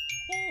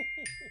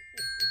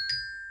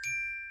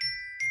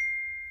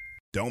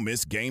 Don't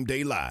miss Game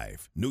Day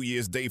Live, New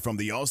Year's Day from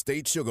the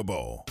All-State Sugar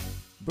Bowl.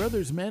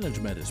 Brothers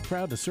Management is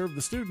proud to serve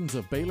the students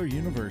of Baylor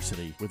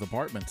University. With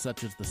apartments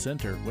such as the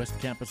Center, West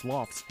Campus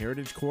Lofts,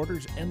 Heritage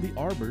Quarters, and the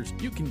Arbors,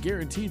 you can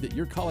guarantee that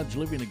your college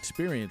living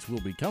experience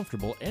will be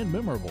comfortable and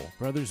memorable.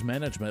 Brothers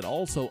Management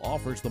also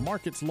offers the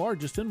market's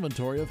largest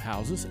inventory of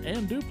houses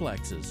and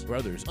duplexes.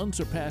 Brothers'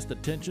 unsurpassed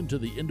attention to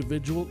the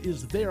individual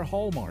is their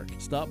hallmark.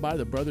 Stop by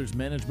the Brothers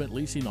Management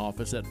leasing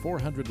office at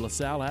 400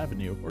 LaSalle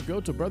Avenue or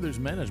go to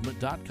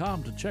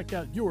brothersmanagement.com to check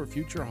out your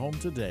future home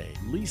today.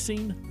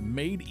 Leasing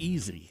made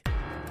easy.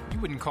 You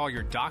wouldn't call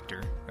your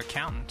doctor,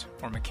 accountant,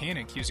 or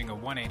mechanic using a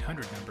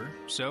 1-800 number,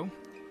 so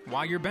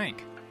why your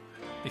bank?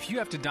 If you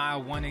have to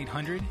dial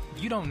 1-800,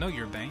 you don't know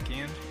your bank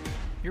and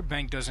your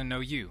bank doesn't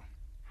know you.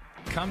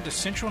 Come to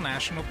Central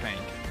National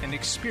Bank and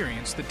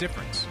experience the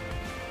difference.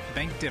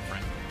 Bank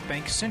different.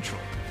 Bank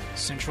Central.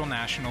 Central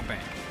National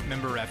Bank.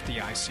 Member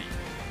FDIC.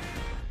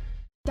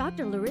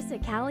 Dr. Larissa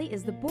Callie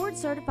is the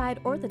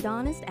board-certified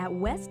orthodontist at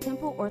West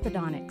Temple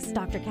Orthodontics.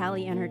 Dr.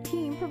 Callie and her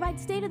team provide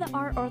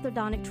state-of-the-art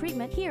orthodontic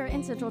treatment here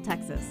in Central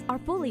Texas. Our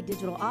fully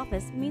digital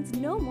office means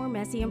no more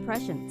messy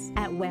impressions.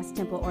 At West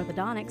Temple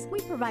Orthodontics, we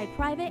provide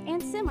private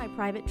and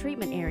semi-private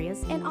treatment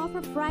areas and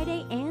offer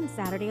Friday and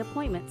Saturday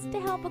appointments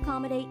to help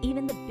accommodate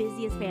even the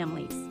busiest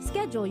families.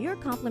 Schedule your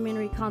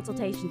complimentary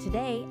consultation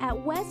today at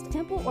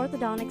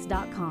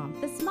westtempleorthodontics.com.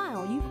 The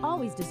smile you've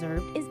always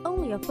deserved is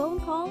only a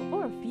phone call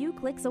or a few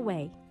clicks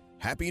away.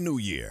 Happy New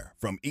Year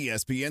from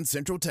ESPN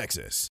Central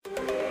Texas.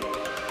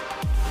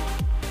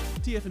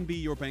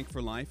 TFNB Your Bank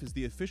for Life is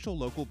the official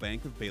local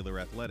bank of Baylor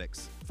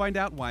Athletics. Find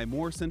out why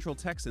more Central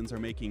Texans are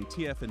making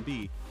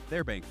TFNB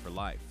their bank for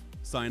life.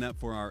 Sign up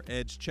for our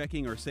Edge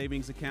checking or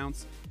savings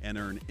accounts and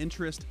earn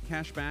interest,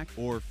 cashback,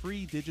 or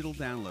free digital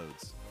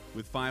downloads.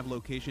 With 5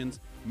 locations,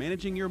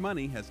 managing your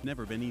money has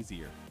never been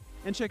easier.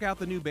 And check out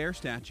the new bear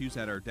statues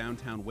at our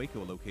downtown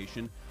Waco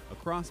location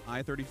across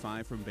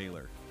I-35 from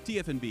Baylor.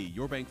 TFNB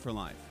Your Bank for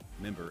Life.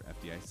 Member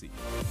FDIC.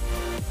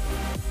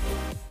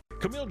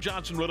 Camille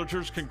Johnson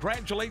Realtors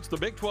congratulates the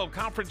Big 12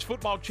 Conference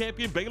football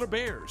champion Baylor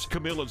Bears.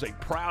 Camille is a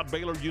proud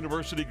Baylor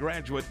University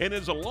graduate and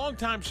is a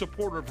longtime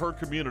supporter of her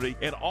community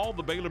and all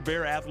the Baylor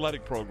Bear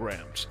athletic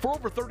programs. For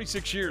over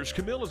 36 years,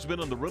 Camille has been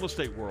in the real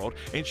estate world,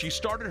 and she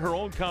started her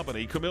own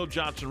company, Camille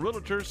Johnson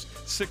Realtors,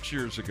 6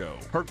 years ago.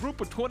 Her group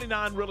of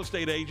 29 real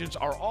estate agents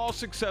are all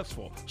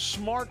successful,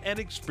 smart, and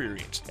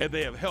experienced, and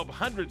they have helped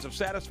hundreds of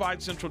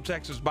satisfied Central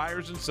Texas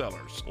buyers and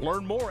sellers.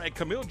 Learn more at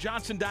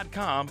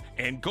CamilleJohnson.com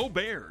and go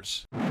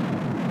Bears.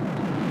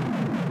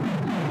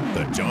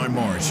 The John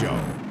Morris Show,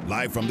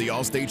 live from the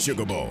Allstate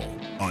Sugar Bowl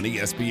on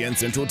ESPN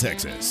Central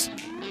Texas.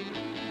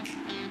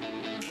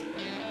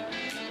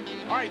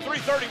 All right,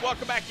 3:30.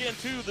 Welcome back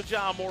into the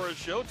John Morris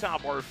Show.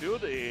 Tom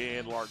Barfield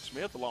and Lawrence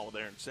Smith, along with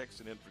Aaron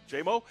Sexton in for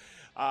J-Mo.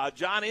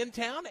 John in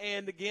town,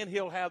 and again,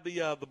 he'll have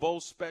the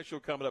bowl special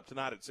coming up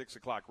tonight at 6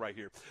 o'clock right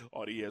here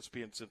on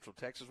ESPN Central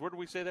Texas. Where did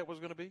we say that was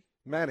going to be?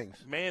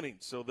 Manning's.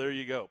 Manning's. So there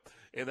you go.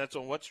 And that's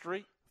on what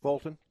street?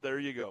 Fulton. There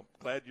you go.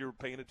 Glad you're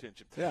paying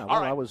attention. Yeah,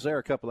 All right. I was there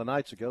a couple of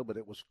nights ago, but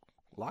it was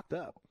locked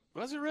up.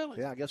 Was it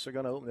really? Yeah, I guess they're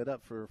going to open it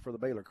up for the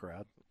Baylor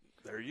crowd.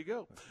 There you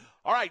go.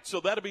 All right, so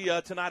that'll be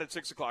tonight at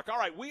 6 o'clock. All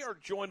right, we are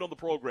joined on the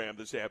program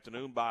this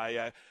afternoon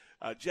by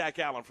Jack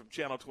Allen from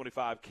Channel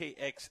 25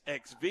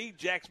 KXXV.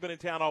 Jack's been in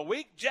town all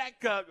week.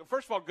 Jack,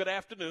 first of all, good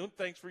afternoon.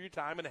 Thanks for your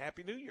time, and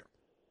Happy New Year.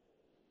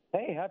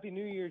 Hey, Happy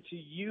New Year to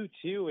you,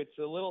 too. It's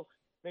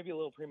maybe a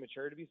little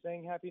premature to be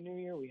saying Happy New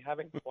Year. We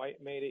haven't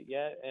quite made it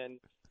yet, and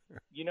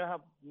you know how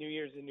New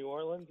Year's in New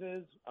Orleans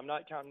is? I'm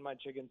not counting my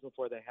chickens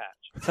before they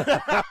hatch.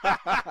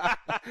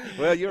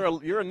 Well,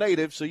 you're a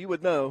native, so you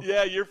would know.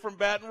 Yeah, you're from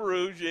Baton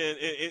Rouge, and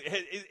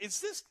it's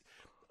this.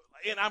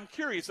 And I'm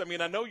curious. I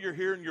mean, I know you're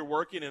here and you're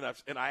working, and I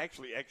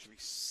actually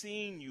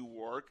seen you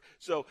work.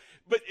 So,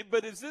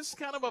 but is this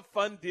kind of a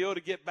fun deal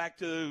to get back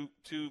to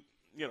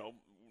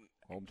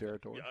home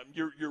territory?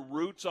 Your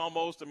roots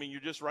almost. I mean, you're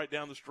just right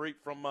down the street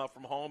from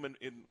home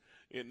in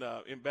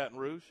Baton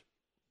Rouge.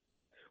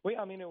 Well,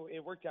 I mean,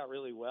 it worked out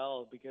really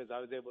well because I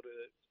was able to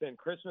spend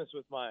Christmas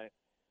with my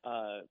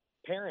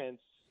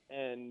parents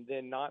and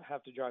then not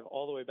have to drive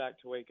all the way back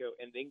to Waco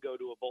and then go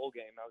to a bowl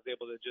game. I was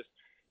able to just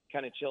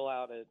kind of chill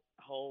out at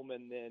home,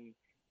 and then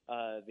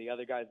the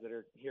other guys that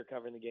are here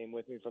covering the game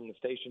with me from the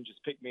station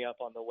just picked me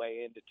up on the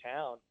way into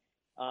town.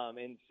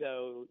 And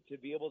so to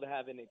be able to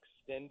have an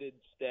extended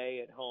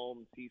stay at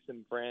home, see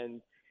some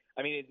friends,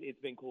 I mean,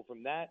 it's been cool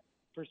from that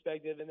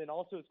perspective. And then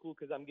also it's cool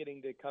because I'm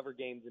getting to cover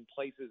games in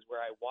places where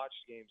I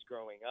watched games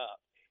growing up.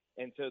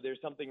 And so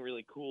there's something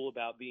really cool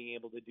about being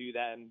able to do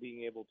that and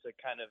being able to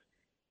kind of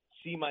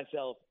see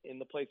myself in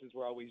the places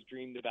where I always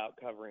dreamed about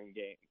covering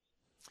games.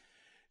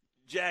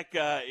 Jack,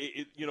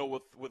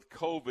 with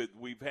COVID,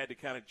 we've had to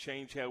kind of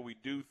change how we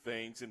do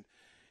things, and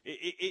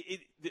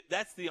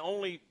that's the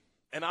only.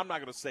 And I'm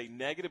not going to say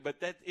negative, but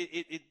that's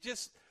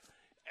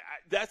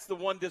the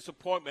one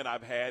disappointment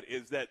I've had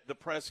is that the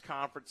press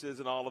conferences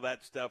and all of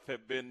that stuff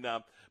have been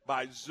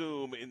by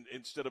Zoom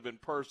instead of in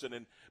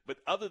person. But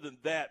other than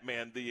that,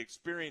 man, the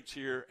experience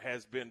here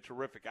has been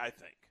terrific, I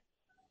think.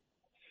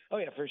 Oh,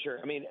 yeah, for sure.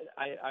 I mean,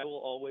 I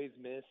will always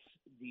miss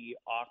the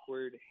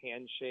awkward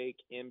handshake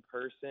in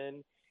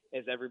person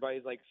as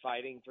everybody's like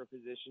fighting for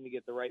position to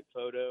get the right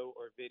photo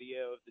or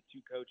video of the two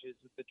coaches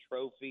with the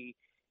trophy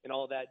and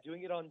all that.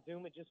 Doing it on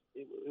Zoom, it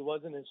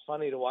wasn't as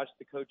funny to watch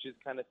the coaches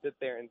kind of sit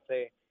there and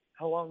say,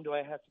 how long do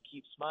I have to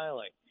keep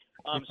smiling?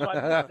 So I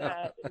miss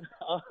that.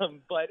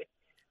 But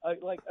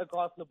like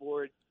across the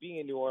board, being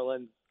in New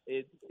Orleans,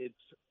 it's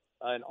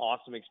an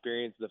awesome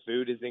experience. The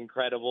food is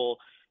incredible.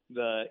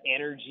 The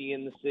energy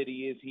in the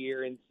city is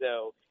here. And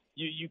so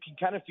you can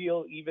kind of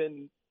feel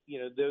even,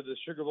 though the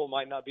Sugar Bowl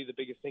might not be the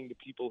biggest thing to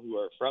people who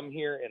are from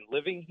here and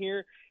living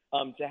here,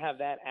 to have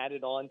that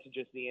added on to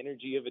just the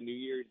energy of a New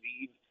Year's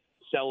Eve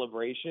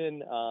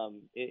celebration,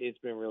 it's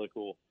been really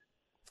cool.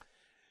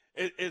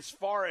 As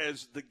far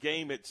as the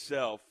game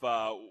itself,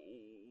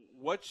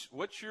 what's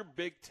your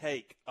big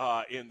take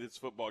in this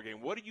football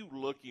game? What are you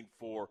looking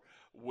for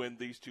when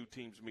these two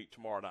teams meet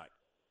tomorrow night?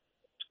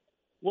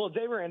 Well,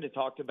 Dave Aranda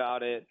talked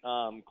about it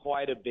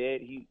quite a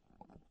bit.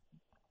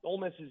 Ole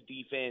Miss's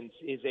defense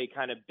is a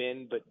kind of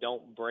bend but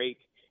don't break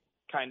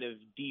kind of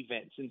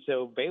defense. And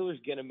so Baylor's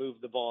going to move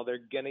the ball.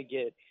 They're going to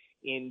get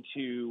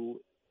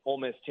into Ole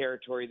Miss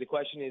territory. The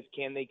question is,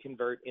 can they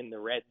convert in the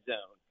red zone?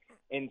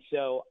 And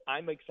so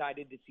I'm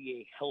excited to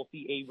see a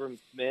healthy Abram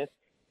Smith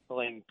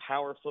playing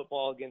power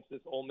football against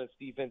this Ole Miss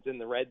defense in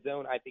the red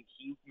zone. I think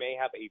he may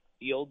have a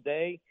field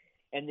day.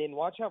 And then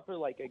watch out for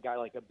like a guy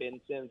like a Ben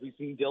Sims. We've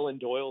seen Dylan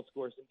Doyle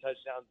score some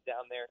touchdowns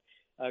down there.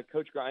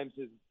 Coach Grimes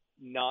is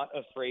not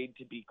afraid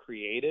to be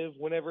creative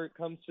whenever it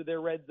comes to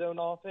their red zone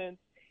offense.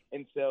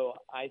 And so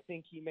I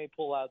think he may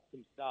pull out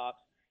some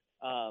stops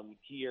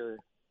here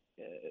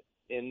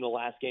in the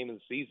last game of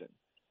the season.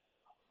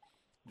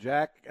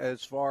 Jack,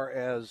 as far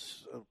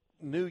as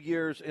New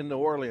Year's in New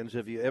Orleans,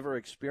 have you ever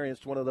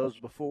experienced one of those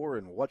before?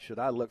 And what should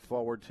I look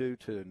forward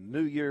to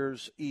New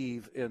Year's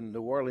Eve in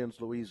New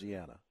Orleans,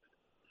 Louisiana?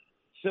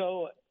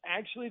 So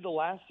actually the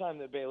last time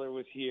that Baylor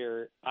was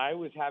here, I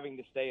was having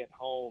to stay at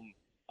home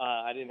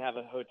I didn't have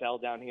a hotel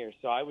down here,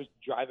 so I was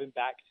driving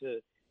back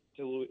to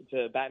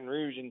Baton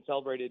Rouge and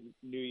celebrated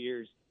New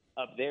Year's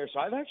up there. So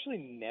I've actually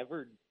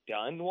never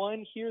done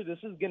one here. This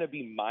is going to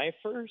be my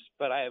first,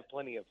 but I have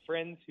plenty of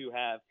friends who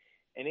have,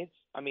 and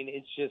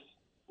it's just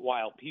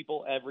wild.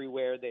 People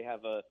everywhere. They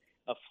have a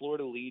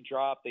fleur-de-lis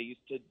drop. They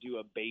used to do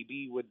a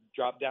baby would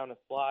drop down a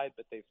slide,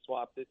 but they've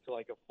swapped it to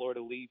like a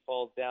fleur-de-lis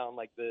falls down,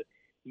 like the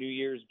New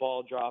Year's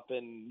ball drop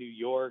in New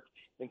York.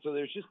 And so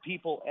there's just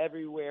people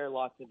everywhere,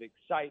 lots of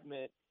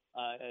excitement,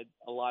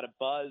 a lot of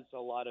buzz, a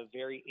lot of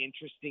very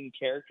interesting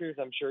characters.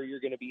 I'm sure you're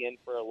going to be in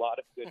for a lot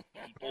of good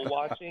people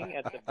watching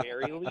at the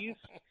very least.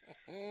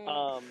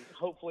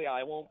 Hopefully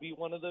I won't be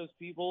one of those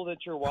people that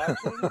you're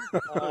watching.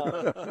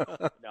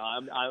 No,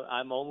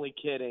 I'm only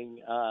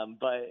kidding.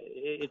 But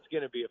it's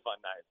going to be a fun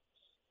night.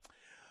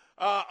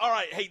 All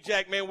right. Hey,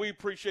 Jack, man, we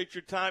appreciate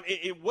your time.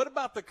 What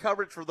about the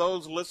coverage for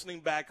those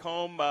listening back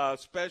home?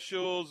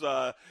 Specials?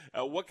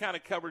 What kind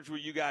of coverage will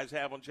you guys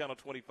have on Channel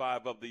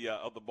 25 of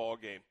the ball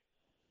game?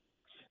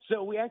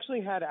 So we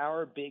actually had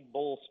our Big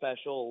Bowl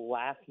special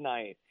last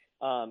night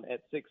at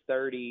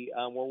 6:30.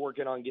 We're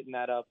working on getting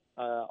that up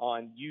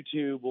on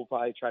YouTube. We'll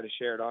probably try to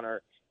share it on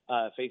our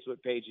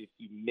Facebook page if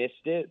you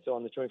missed it, so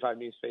on the 25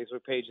 News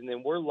Facebook page. And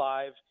then we're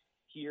live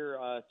here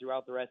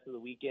throughout the rest of the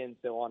weekend,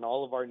 so on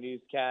all of our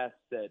newscasts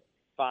at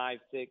 5,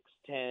 6,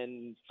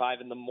 10,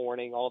 5 in the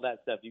morning, all that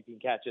stuff, you can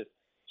catch us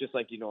just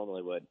like you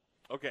normally would.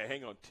 Okay,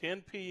 hang on.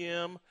 10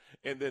 p.m.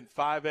 and then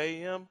 5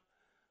 a.m.?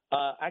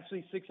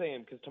 Actually, 6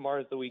 a.m. because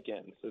tomorrow's the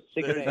weekend, so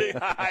 6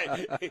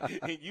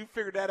 a.m. You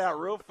figured that out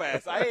real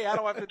fast. Hey, I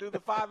don't have to do the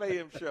 5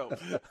 a.m. show.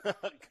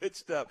 Good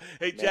stuff.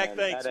 Hey, Jack,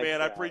 thanks,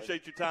 man. I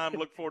appreciate your time.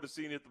 Look forward to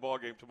seeing you at the ball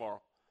game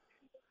tomorrow.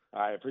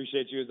 I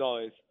appreciate you as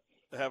always.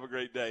 Have a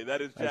great day. That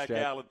is Jack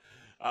Allen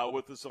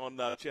with us on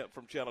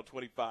from Channel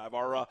 25.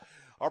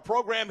 Our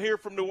program here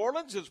from New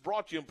Orleans is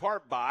brought to you in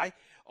part by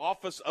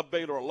Office of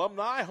Baylor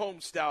Alumni,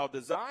 Homestyle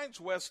Designs,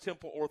 West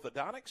Temple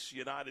Orthodontics,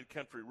 United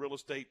Country Real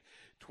Estate,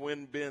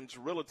 Twin Bends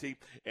Realty,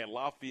 and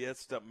La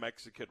Fiesta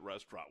Mexican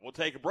Restaurant. We'll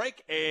take a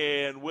break,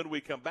 and when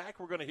we come back,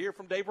 we're going to hear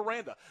from Dave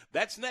Aranda.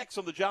 That's next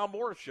on the John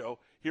Morris Show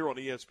here on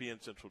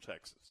ESPN Central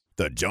Texas.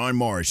 The John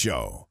Morris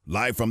Show,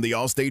 live from the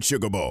Allstate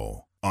Sugar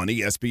Bowl on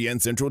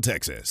ESPN Central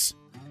Texas.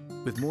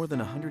 With more than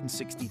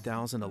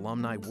 160,000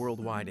 alumni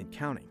worldwide and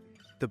counting,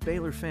 the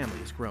Baylor family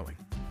is growing.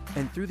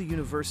 And through the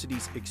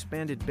university's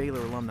expanded Baylor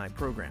alumni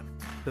program,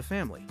 the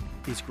family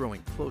is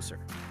growing closer.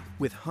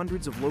 With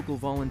hundreds of local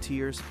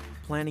volunteers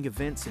planning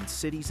events in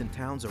cities and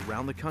towns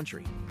around the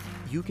country,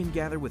 you can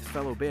gather with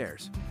fellow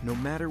Bears no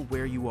matter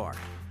where you are.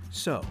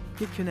 So,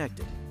 get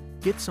connected,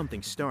 get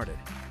something started,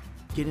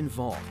 get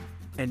involved,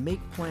 and make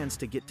plans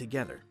to get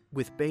together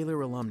with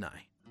Baylor alumni.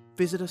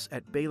 Visit us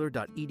at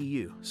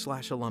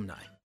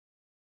baylor.edu/alumni.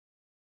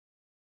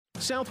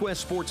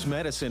 Southwest Sports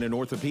Medicine and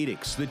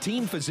Orthopedics, the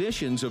team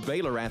physicians of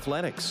Baylor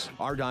Athletics.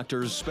 Our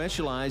doctors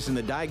specialize in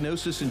the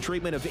diagnosis and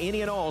treatment of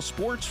any and all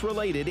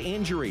sports-related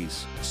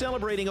injuries.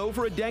 Celebrating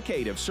over a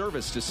decade of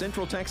service to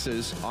Central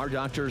Texas, our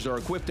doctors are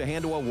equipped to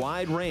handle a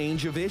wide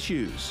range of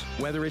issues.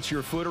 Whether it's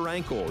your foot or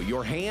ankle,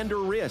 your hand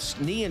or wrist,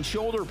 knee and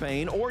shoulder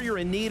pain, or you're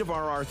in need of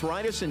our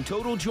arthritis and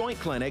total joint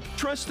clinic,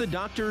 trust the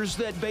doctors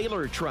that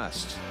Baylor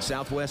trusts.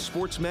 Southwest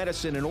Sports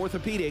Medicine and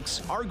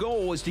Orthopedics, our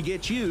goal is to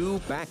get you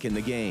back in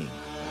the game.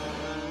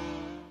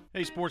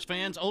 Hey, sports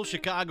fans, Old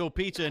Chicago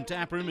Pizza and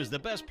Tap Room is the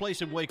best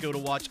place in Waco to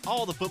watch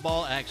all the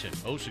football action.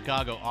 Old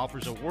Chicago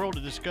offers a world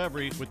of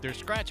discovery with their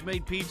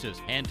scratch-made pizzas,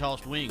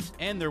 hand-tossed wings,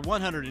 and their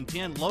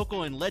 110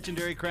 local and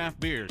legendary craft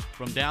beers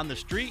from down the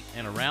street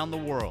and around the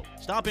world.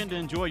 Stop in to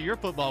enjoy your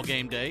football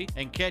game day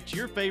and catch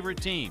your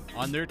favorite team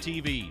on their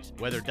TVs.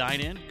 Whether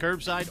dine-in,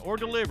 curbside, or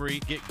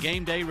delivery, get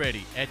game day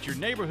ready at your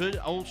neighborhood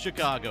Old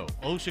Chicago.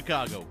 Old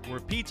Chicago,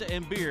 where pizza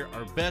and beer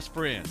are best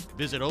friends.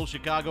 Visit Old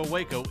Chicago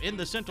Waco in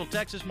the Central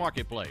Texas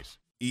Marketplace.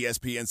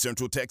 ESPN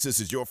Central Texas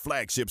is your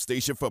flagship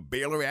station for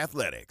Baylor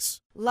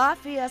Athletics. La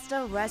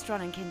Fiesta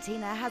Restaurant and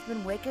Cantina has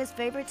been Waco's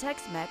favorite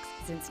Tex-Mex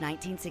since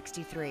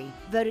 1963.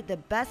 Voted the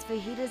best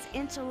fajitas,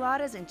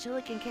 enchiladas, and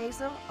chili con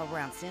queso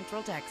around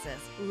Central Texas.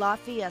 La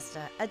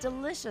Fiesta, a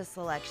delicious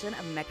selection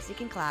of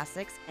Mexican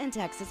classics and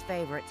Texas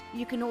favorites.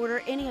 You can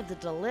order any of the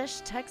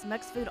delish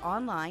Tex-Mex food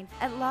online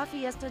at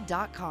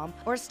lafiesta.com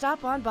or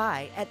stop on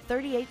by at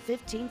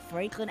 3815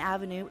 Franklin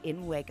Avenue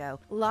in Waco.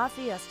 La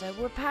Fiesta,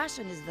 where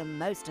passion is the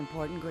most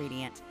important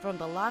ingredient. From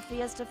the La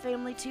Fiesta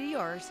family to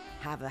yours,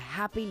 have a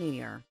happy New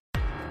Year.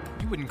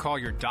 You wouldn't call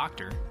your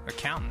doctor,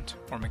 accountant,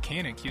 or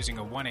mechanic using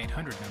a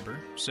 1-800 number,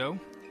 so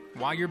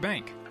why your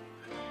bank?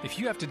 If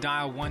you have to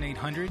dial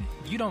 1-800,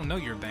 you don't know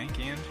your bank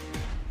and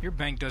your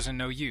bank doesn't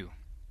know you.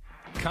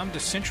 Come to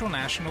Central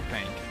National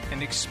Bank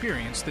and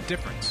experience the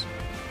difference.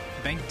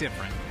 Bank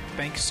different.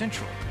 Bank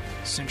Central.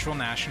 Central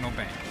National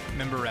Bank.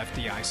 Member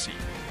FDIC.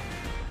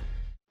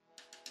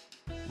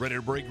 Ready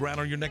to break ground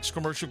on your next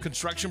commercial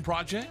construction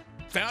project?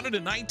 Founded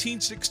in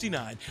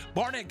 1969,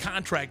 Barnett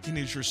Contracting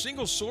is your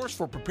single source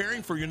for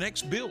preparing for your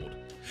next build.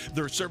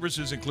 Their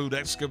services include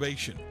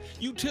excavation,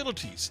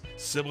 utilities,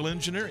 civil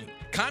engineering,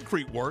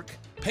 concrete work,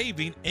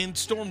 paving, and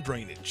storm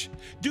drainage.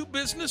 Do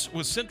business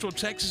with Central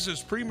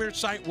Texas's premier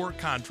site work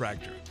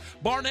contractor,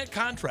 Barnett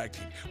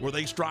Contracting, where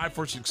they strive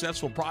for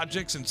successful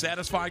projects and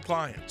satisfied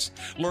clients.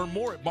 Learn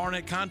more at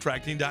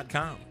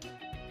barnettcontracting.com.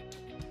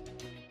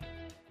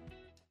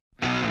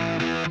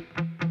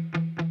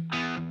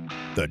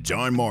 The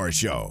John Morris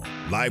Show,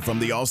 live from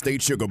the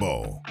Allstate Sugar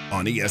Bowl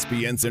on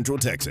ESPN Central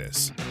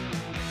Texas.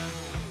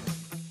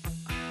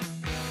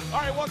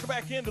 All right, welcome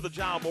back into the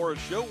John Morris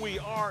Show. We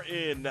are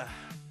in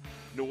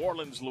New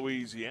Orleans,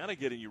 Louisiana,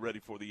 getting you ready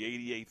for the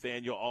 88th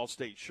Annual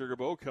Allstate Sugar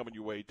Bowl coming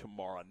your way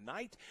tomorrow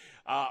night.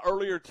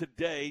 Earlier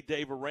today,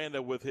 Dave Aranda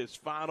with his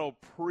final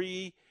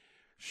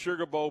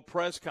pre-Sugar Bowl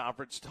press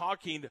conference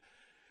talking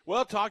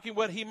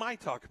what he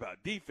might talk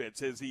about,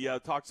 defense, as he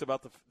talks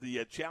about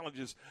the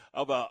challenges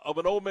of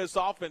an Ole Miss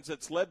offense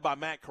that's led by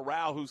Matt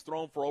Corral, who's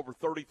thrown for over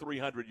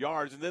 3,300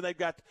 yards. And then they've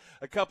got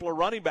a couple of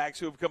running backs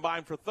who have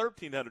combined for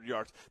 1,300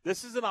 yards.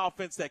 This is an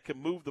offense that can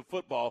move the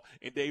football,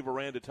 and Dave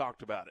Aranda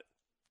talked about it.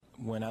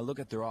 When I look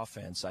at their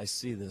offense, I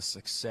see the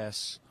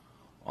success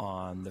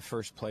on the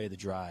first play of the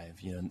drive,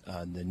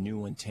 the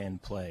new and 10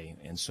 play.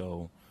 And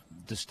so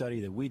the study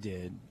that we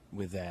did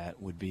with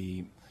that would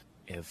be,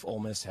 if Ole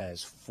Miss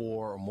has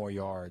 4 or more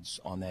yards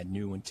on that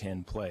new and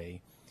 10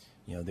 play,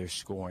 they're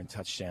scoring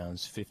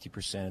touchdowns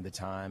 50% of the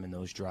time in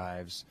those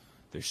drives.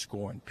 They're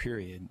scoring,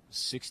 period,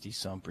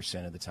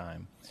 60-some% of the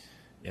time.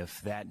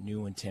 If that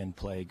new and 10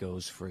 play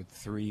goes for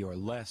 3 or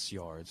less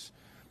yards,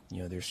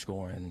 they're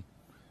scoring,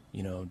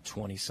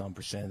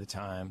 20-some% of the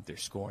time. They're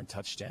scoring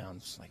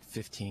touchdowns like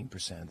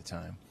 15% of the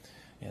time.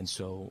 And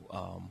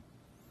so,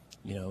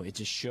 it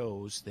just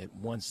shows that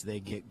once they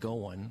get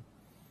going,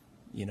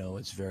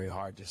 it's very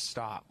hard to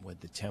stop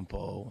with the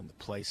tempo and the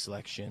play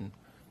selection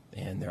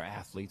and their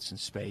athletes in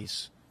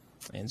space.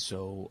 And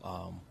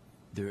so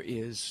there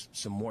is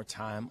some more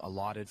time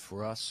allotted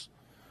for us,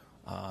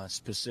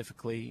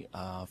 specifically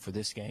for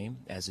this game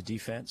as a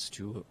defense,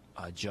 to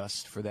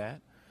adjust for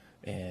that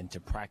and to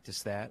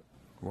practice that.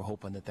 We're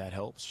hoping that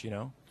helps,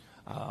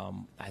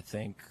 I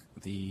think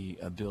the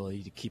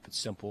ability to keep it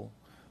simple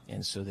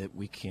and so that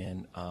we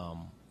can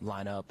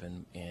line up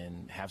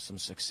and have some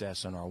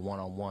success on our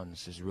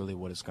one-on-ones is really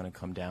what it's going to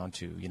come down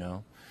to,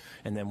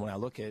 And then when I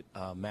look at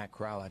Matt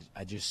Corral,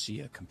 I just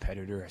see a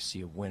competitor. I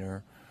see a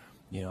winner.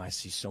 I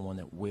see someone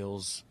that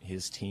wills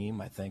his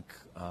team. I think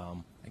a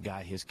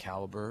guy his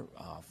caliber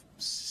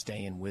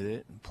staying with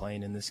it and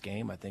playing in this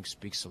game, I think,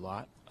 speaks a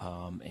lot.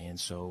 And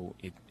so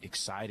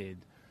excited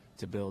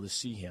to be able to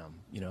see him.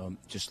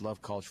 Just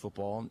love college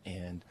football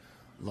and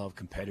love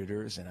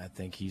competitors, and I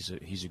think he's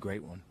a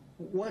great one.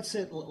 What's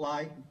it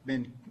like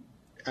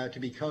to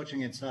be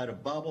coaching inside a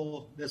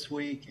bubble this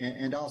week?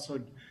 And also,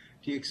 do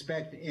you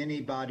expect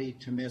anybody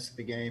to miss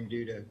the game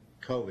due to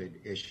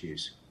COVID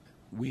issues?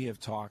 We have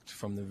talked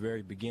from the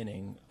very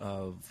beginning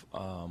of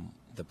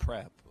the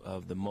prep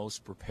of the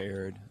most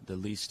prepared, the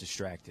least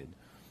distracted.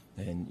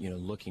 And,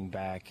 looking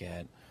back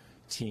at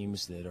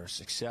teams that are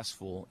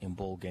successful in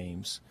bowl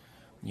games,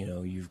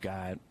 you've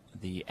got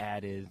the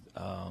added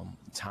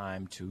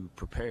time to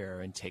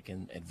prepare and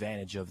taking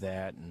advantage of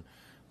that. And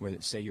where,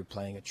 say, you're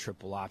playing a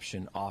triple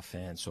option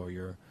offense, or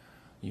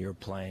you're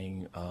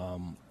playing a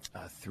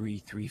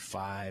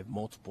 3-3-5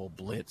 multiple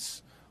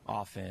blitz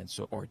offense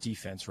or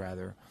defense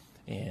rather,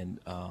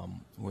 and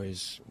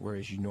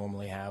whereas you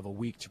normally have a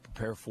week to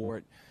prepare for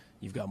it,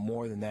 you've got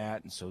more than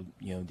that, and so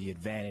the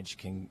advantage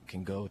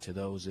can go to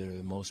those that are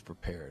the most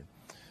prepared.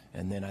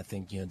 And then I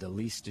think the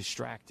least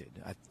distracted,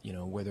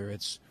 whether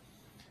it's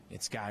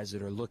guys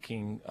that are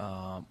looking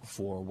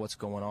for what's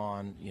going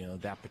on,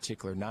 that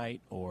particular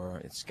night,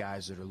 or it's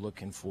guys that are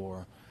looking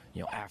for,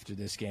 after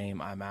this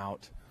game, I'm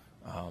out,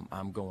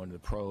 I'm going to the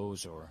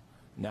pros, or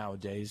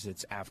nowadays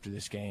it's after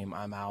this game,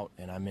 I'm out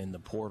and I'm in the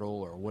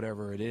portal, or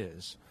whatever it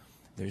is.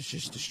 There's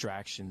just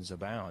distractions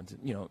abound,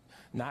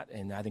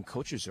 and I think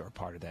coaches are a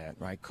part of that,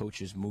 right?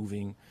 Coaches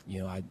moving,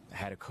 I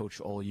had a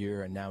coach all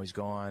year and now he's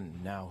gone,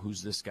 and now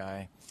who's this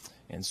guy?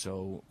 And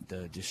so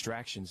the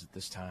distractions at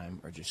this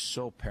time are just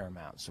so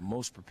paramount. So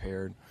most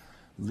prepared,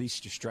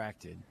 least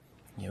distracted,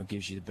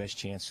 gives you the best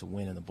chance to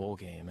win in the bowl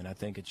game. And I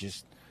think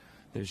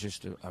there's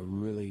just a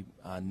really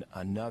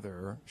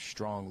another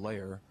strong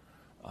layer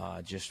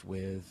just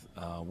with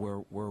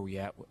where we're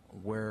at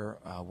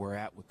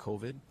with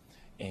COVID,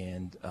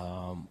 and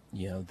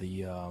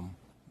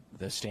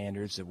the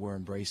standards that we're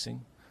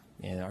embracing.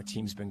 And our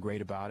team's been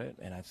great about it.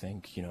 And I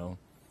think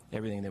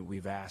everything that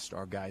we've asked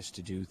our guys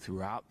to do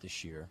throughout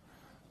this year,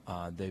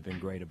 they've been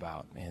great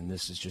about, and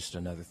this is just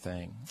another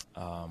thing.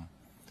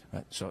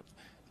 So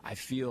I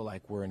feel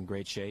like we're in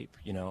great shape.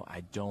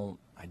 I don't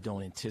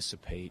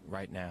anticipate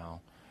right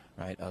now,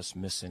 us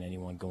missing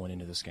anyone going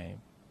into this game.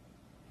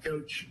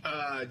 Coach,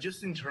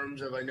 just in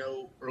terms of, I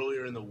know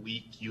earlier in the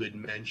week you had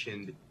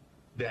mentioned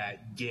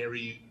that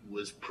Gary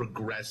was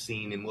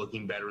progressing and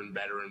looking better and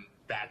better and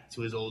back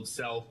to his old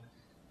self.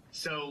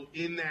 So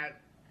in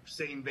that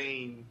same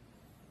vein,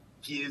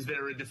 is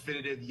there a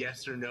definitive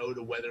yes or no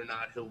to whether or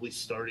not he'll be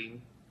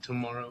starting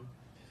tomorrow?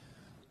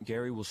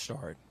 Gary will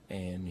start,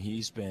 and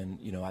he's been,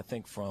 I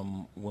think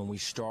from when we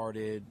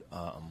started,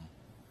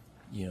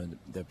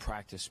 the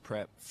practice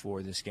prep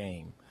for this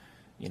game,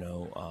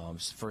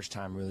 it's the first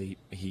time really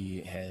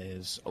he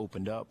has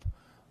opened up,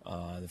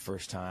 the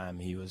first time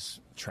he was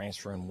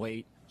transferring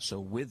weight. So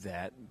with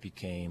that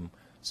became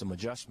some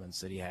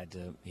adjustments that he had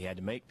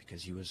to make,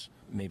 because he was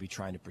maybe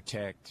trying to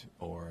protect,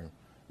 or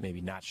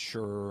maybe not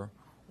sure,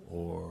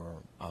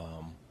 or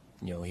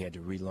he had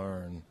to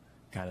relearn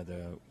kind of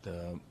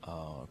the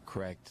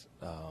correct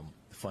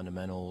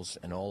fundamentals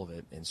and all of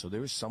it. And so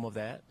there was some of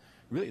that.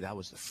 Really, that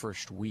was the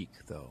first week,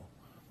 though.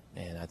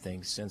 And I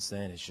think since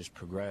then it's just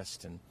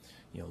progressed. And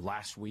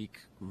last week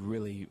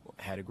really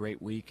had a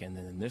great week, and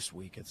then this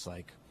week it's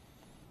like,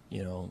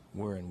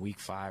 we're in week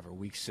 5 or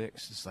week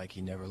 6. It's like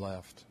he never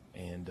left.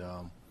 And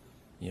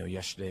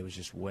yesterday was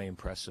just way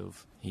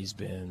impressive. He's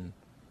been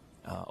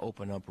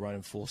open up,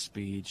 running full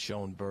speed,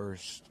 showing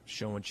burst,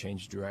 showing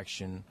change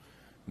direction,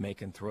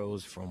 making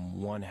throws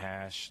from one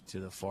hash to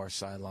the far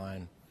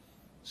sideline.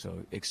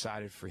 So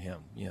excited for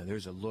him.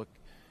 There's a look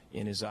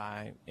in his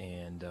eye,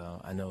 and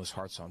I know his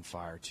heart's on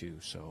fire too.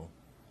 So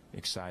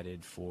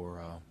excited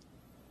for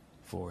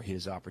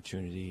his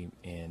opportunity,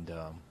 and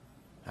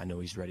I know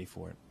he's ready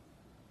for it.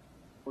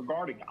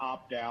 Regarding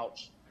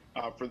opt-outs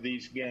for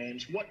these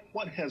games,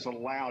 what has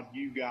allowed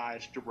you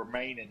guys to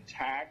remain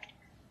intact,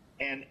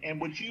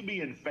 and would you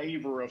be in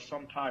favor of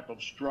some type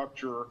of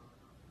structure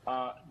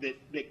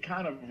that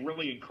kind of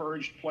really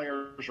encouraged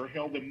players or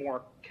held them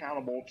more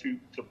accountable to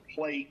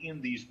play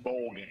in these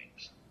bowl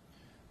games?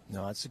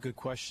 No, that's a good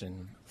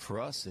question. For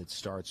us, it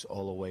starts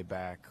all the way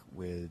back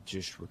with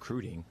just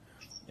recruiting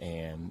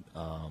and,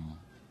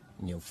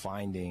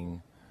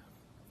 finding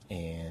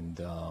and,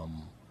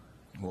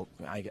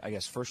 I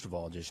guess first of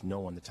all, just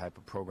knowing the type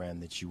of program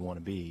that you want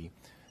to be,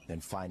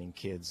 then finding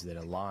kids that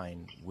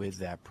align with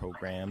that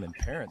program, and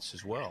parents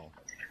as well.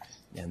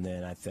 And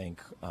then I think,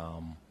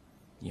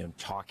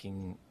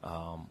 talking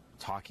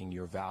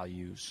your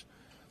values,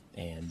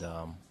 and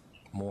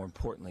more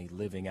importantly,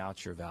 living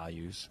out your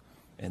values.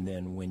 And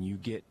then when you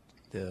get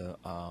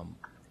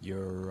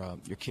your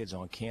kids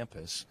on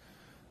campus,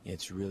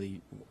 it's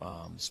really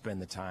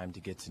spend the time to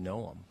get to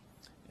know them.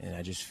 And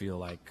I just feel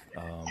like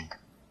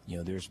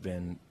there's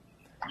been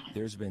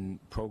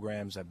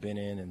programs I've been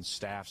in and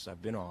staffs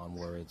I've been on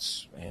where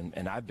it's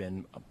and I've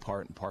been a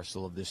part and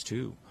parcel of this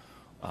too.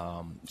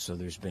 So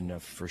there's been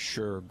for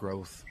sure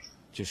growth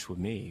just with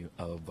me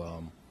of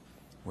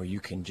where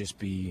you can just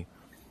be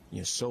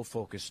so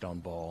focused on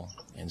ball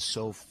and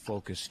so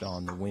focused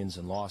on the wins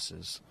and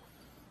losses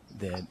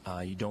that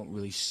you don't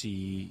really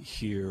see,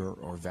 hear,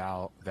 or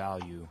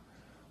value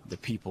the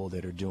people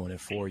that are doing it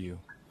for you.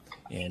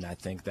 And I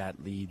think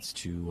that leads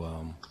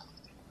to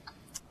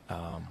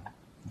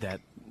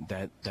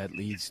that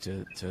leads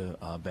to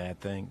bad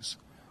things.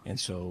 And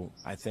so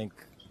I think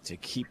to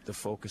keep the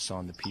focus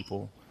on the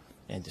people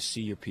and to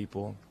see your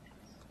people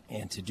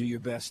and to do your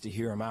best to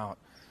hear them out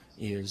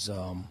is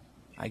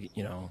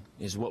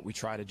is what we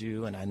try to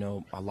do, and I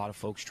know a lot of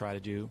folks try to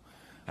do.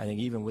 I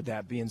think even with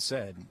that being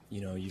said,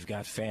 you've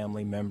got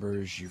family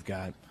members, you've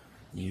got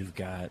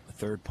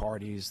third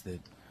parties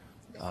that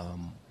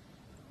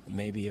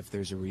maybe if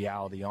there's a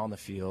reality on the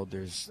field,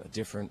 there's a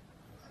different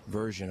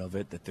version of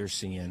it that they're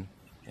seeing,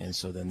 and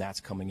so then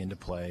that's coming into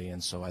play.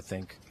 And so I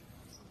think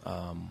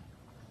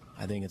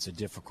it's a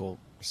difficult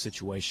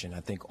situation.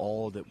 I think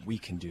all that we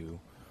can do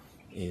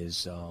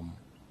is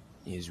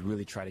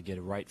really try to get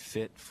a right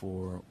fit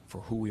for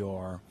who we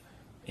are,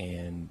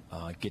 and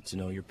get to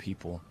know your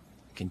people,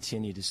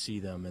 continue to see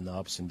them in the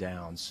ups and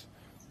downs,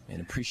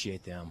 and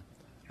appreciate them,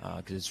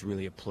 because it's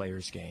really a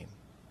player's game.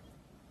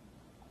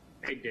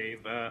 Hey,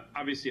 Dave.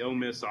 Obviously, Ole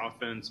Miss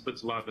offense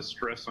puts a lot of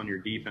stress on your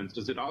defense.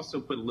 Does it also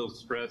put a little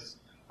stress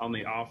on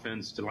the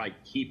offense to,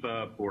 keep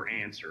up or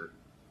answer?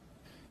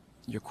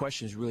 Your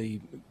question is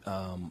really,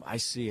 I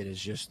see it as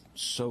just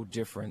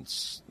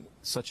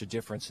such a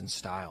difference in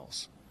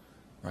styles,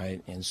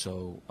 right? And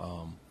so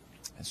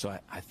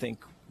I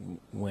think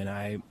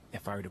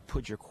if I were to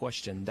put your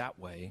question that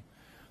way,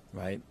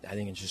 right, I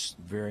think it's just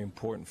very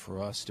important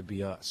for us to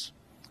be us,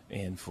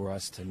 and for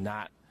us to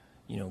not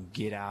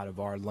get out of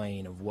our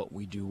lane of what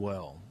we do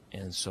well.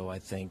 And so I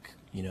think,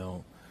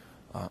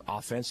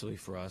 offensively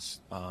for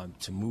us,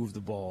 to move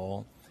the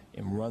ball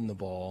and run the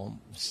ball,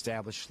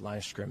 establish line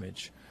of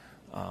scrimmage,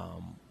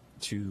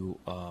 to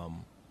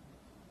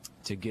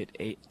get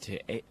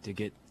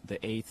the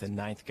 8th and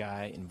 9th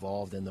guy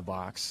involved in the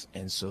box,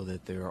 and so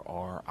that there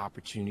are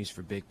opportunities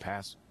for big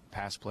pass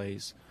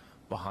plays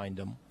behind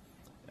them,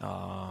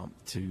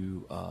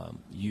 to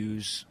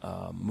use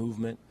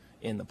movement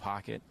in the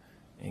pocket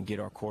and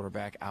get our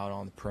quarterback out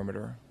on the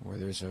perimeter where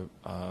there's a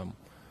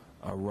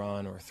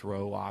run or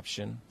throw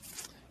option.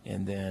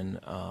 And then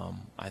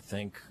I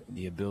think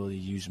the ability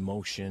to use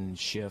motion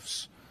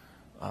shifts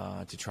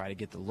to try to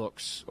get the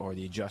looks or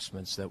the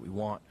adjustments that we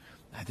want.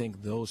 I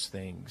think those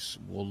things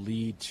will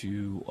lead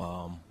to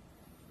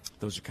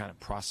those are kind of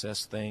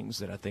process things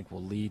that I think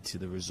will lead to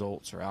the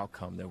results or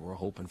outcome that we're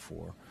hoping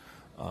for.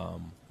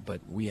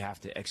 But we have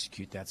to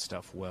execute that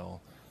stuff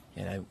well,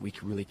 and we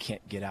really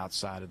can't get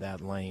outside of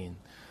that lane.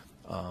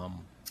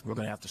 We're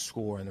going to have to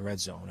score in the red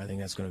zone. I think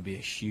that's going to be a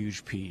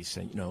huge piece.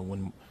 And,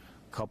 when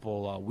a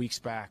couple weeks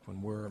back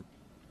when we're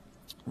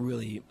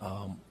really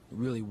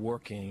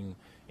working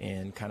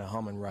and kind of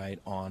humming right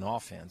on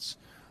offense,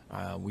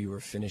 we were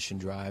finishing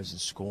drives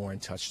and scoring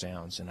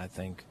touchdowns. And I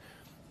think,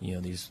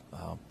 these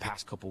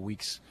past couple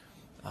weeks,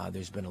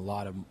 there's been a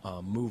lot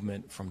of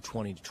movement from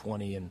 20 to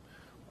 20, and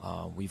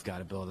we've got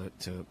to be able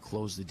to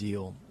close the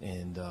deal.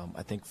 And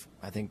I think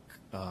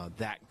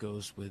that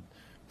goes with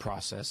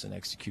process and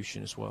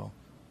execution as well.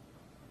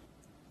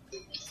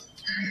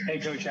 Hey,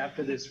 Coach,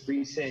 after this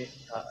recent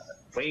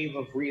wave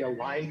of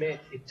realignment,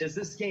 does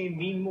this game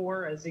mean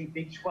more as a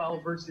Big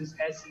 12 versus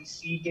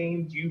SEC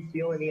game? Do you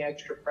feel any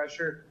extra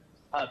pressure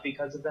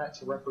because of that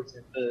to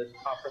represent the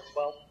conference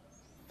well?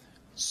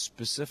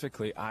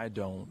 Specifically, I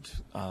don't.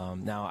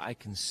 Now, I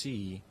can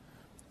see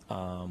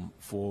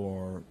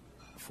for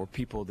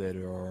people that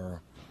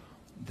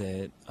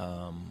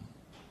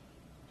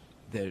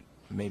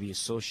may be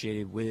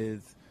associated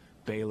with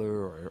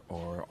Baylor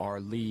or our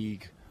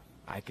league,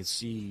 I could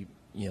see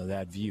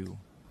that view,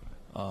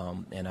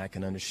 and I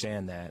can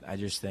understand that. I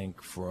just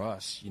think for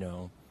us,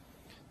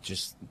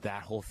 just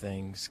that whole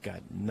thing's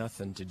got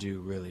nothing to do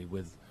really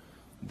with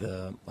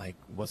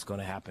what's going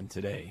to happen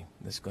today.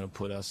 That's going to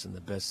put us in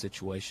the best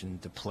situation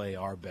to play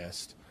our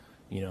best,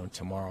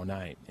 tomorrow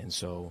night. And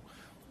so,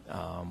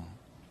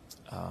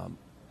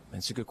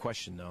 it's a good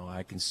question though.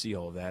 I can see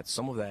all of that.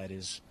 Some of that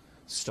is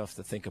stuff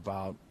to think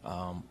about,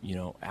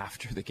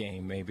 after the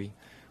game maybe,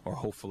 or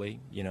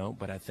hopefully,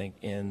 but I think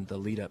in the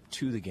lead up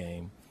to the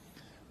game,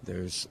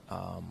 there's,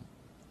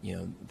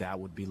 that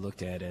would be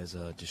looked at as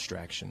a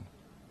distraction.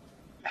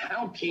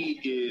 How key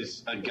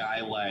is a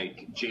guy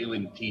like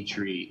Jalen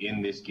Petrie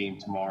in this game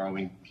tomorrow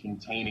in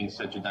containing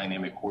such a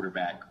dynamic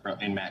quarterback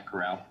in Matt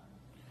Corral?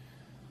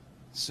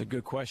 It's a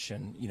good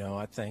question.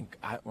 I think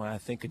when I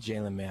think of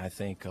Jalen, man, I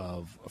think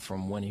of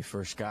from when he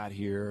first got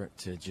here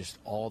to just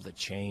all the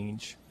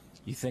change.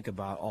 You think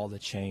about all the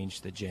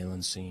change that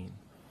Jalen's seen,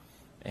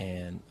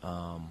 and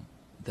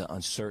the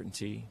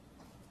uncertainty.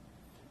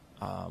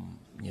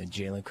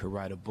 Jalen could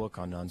write a book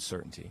on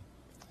uncertainty,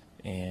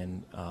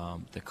 and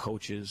the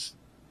coaches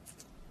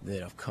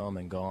that have come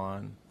and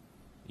gone.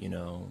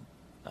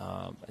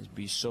 It'd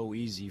be so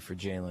easy for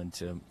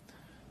Jalen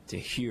to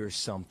hear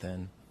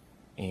something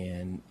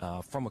and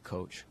from a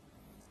coach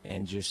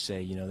and just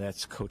say,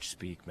 that's coach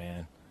speak,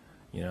 man.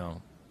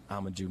 I'm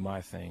gonna do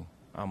my thing.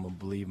 I'm gonna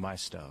believe my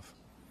stuff.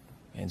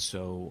 And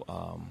so,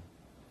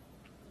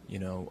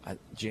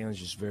 Jalen's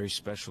just a very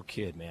special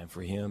kid, man.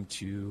 For him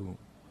to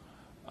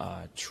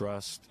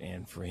trust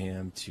and for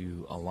him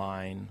to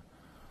align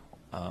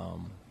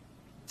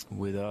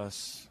with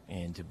us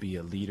and to be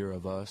a leader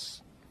of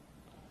us,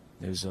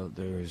 there's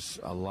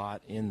a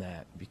lot in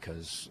that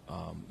because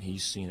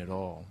he's seen it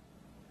all.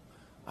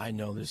 I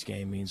know this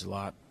game means a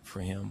lot for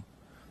him,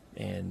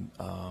 and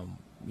Ron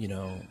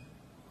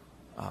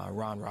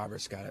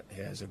Roberts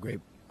has a great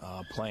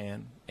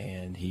plan,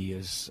 and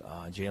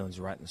Jalen's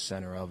right in the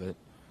center of it.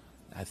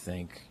 I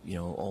think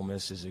Ole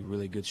Miss is a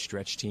really good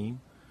stretch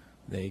team.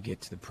 They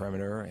get to the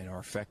perimeter and are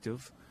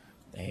effective,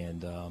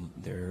 and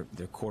their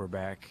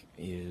quarterback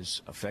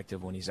is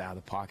effective when he's out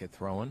of the pocket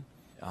throwing,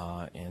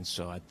 and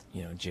so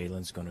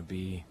Jalen's going to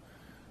be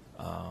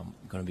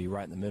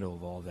right in the middle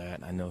of all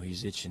that. I know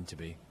he's itching to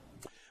be.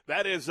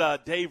 That is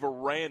Dave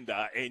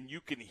Aranda, and you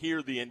can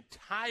hear the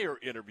entire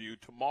interview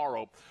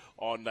tomorrow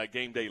on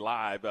Game Day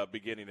Live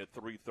beginning at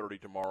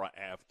 3:30 tomorrow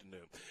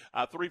afternoon.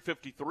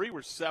 3:53,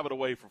 we're 7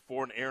 away from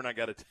 4, and Aaron, I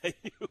got to tell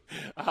you,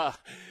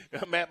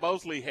 Matt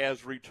Mosley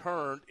has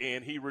returned,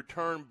 and he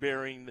returned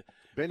bearing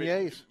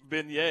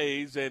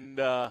beignets, and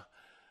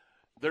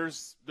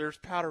there's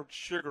powdered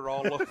sugar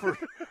all over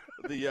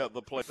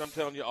the place. I'm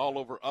telling you, all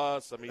over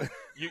us. I mean,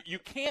 you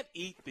can't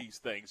eat these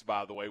things,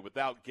 by the way,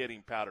 without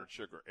getting powdered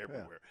sugar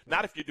everywhere. Yeah.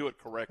 Not if you do it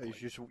correctly.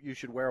 You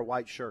should wear a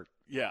white shirt.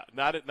 Yeah,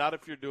 not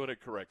if you're doing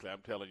it correctly.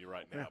 I'm telling you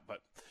right now. Yeah. But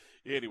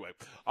anyway,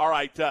 all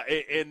right,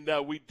 and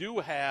we do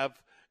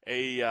have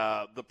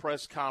the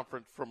press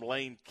conference from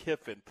Lane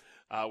Kiffin.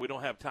 We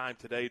don't have time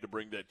today to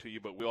bring that to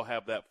you, but we'll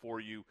have that for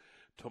you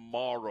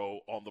tomorrow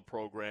on the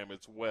program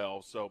as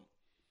well. So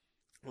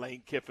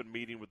Lane Kiffin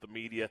meeting with the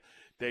media,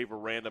 Dave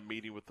Aranda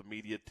meeting with the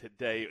media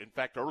today. In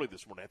fact, early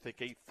this morning, I think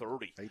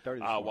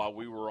 8:30 while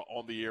we were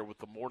on the air with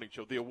the morning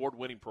show, the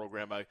award-winning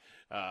program.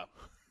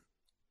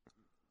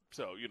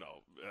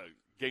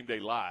 Game Day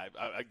Live,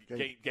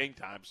 game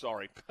time.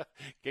 Sorry,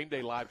 Game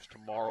Day Live is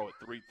tomorrow at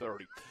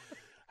 3:30.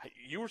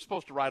 You were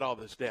supposed to write all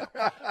this down.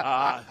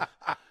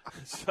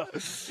 So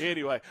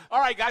anyway,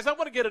 all right, guys, I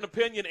want to get an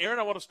opinion. Aaron,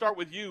 I want to start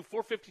with you.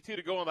 4:52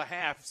 to go in the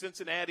half.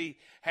 Cincinnati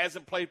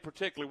hasn't played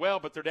particularly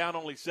well, but they're down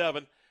only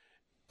 7.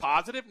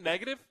 Positive,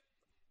 negative?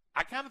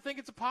 I kind of think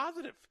it's a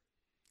positive.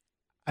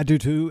 I do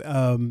too.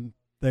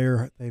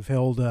 They've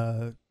held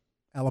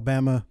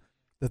Alabama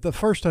the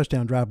first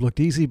touchdown drive looked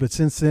easy, but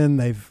since then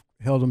they've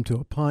held them to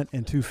a punt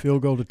and 2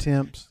 field goal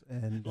attempts.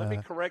 And let me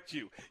correct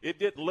you. It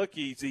didn't look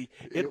easy.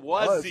 It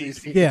was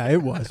easy. Yeah,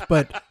 it was.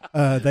 But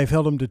they've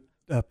held him to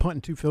punt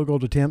and 2 field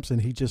goal attempts,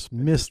 and he just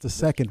missed the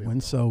second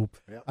one. So,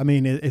 I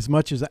mean, as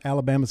much as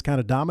Alabama's kind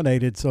of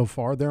dominated so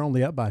far, they're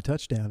only up by a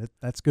touchdown.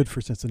 That's good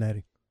for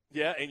Cincinnati.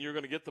 Yeah, and you're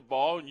going to get the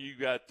ball, and you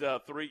got 2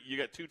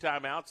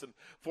 timeouts and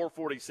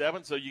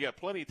 4:47, so you got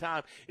plenty of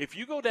time. If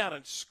you go down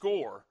and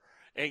score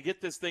and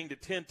get this thing to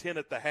 10-10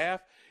 at the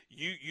half,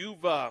 you've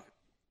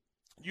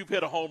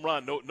hit a home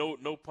run.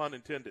 No pun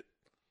intended.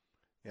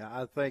 Yeah,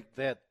 I think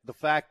that the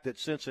fact that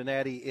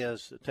Cincinnati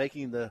is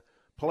taking the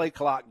play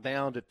clock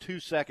down to 2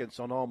 seconds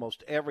on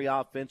almost every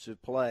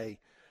offensive play,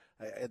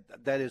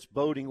 that is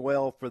boding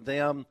well for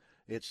them.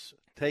 It's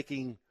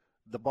taking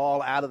the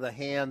ball out of the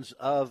hands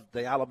of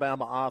the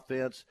Alabama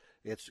offense.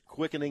 It's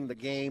quickening the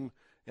game.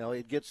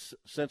 It gets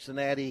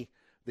Cincinnati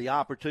the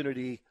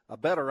opportunity, a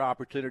better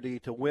opportunity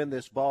to win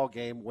this ball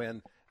game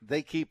when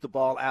they keep the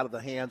ball out of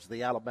the hands of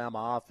the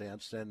Alabama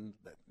offense. And,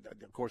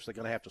 of course, they're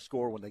going to have to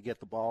score when they get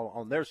the ball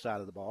on their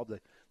side of the ball.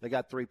 They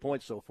got 3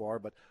 points so far.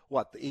 But,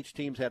 each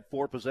team's had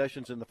 4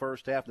 possessions in the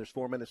first half, and there's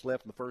 4 minutes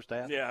left in the first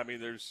half? Yeah, I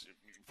mean,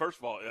 first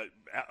of all,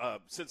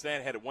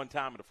 Cincinnati had it one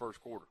time in the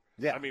first quarter.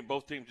 Yeah. I mean,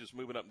 both teams just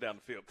moving up and down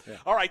the field. Yeah.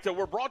 All right,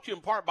 we're brought to you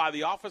in part by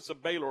the Office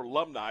of Baylor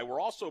Alumni.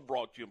 We're also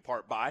brought to you in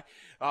part by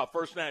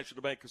First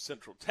National Bank of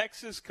Central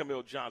Texas,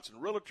 Camille Johnson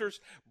Realtors,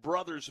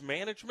 Brothers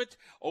Management,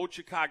 Old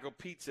Chicago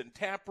Pizza and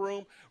Tap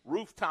Room,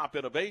 Rooftop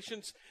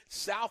Innovations,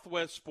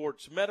 Southwest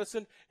Sports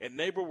Medicine, and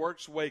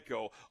NeighborWorks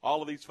Waco.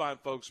 All of these fine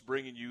folks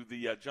bringing you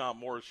the John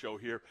Morris Show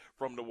here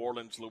from New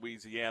Orleans,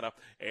 Louisiana,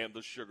 and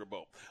the Sugar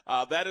Bowl.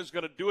 That is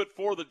going to do it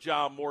for the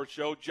John Morris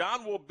Show.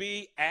 John will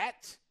be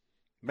at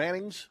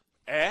Manning's.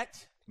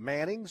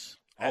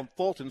 On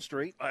Fulton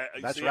Street.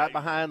 That's right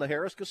behind the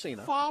Harris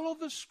Casino. Follow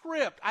the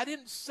script. I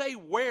didn't say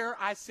where.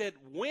 I said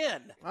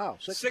when. Oh,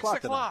 6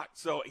 o'clock.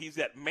 So he's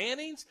at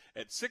Manning's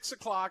at 6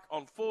 o'clock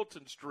on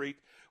Fulton Street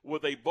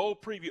with a bowl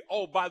preview.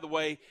 Oh, by the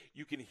way,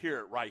 you can hear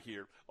it right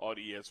here on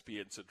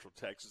ESPN Central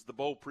Texas. The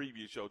bowl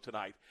preview show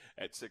tonight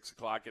at 6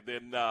 o'clock. And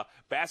then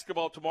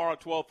basketball tomorrow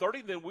at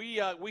 12:30. Then we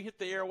hit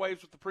the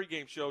airwaves with the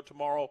pregame show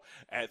tomorrow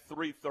at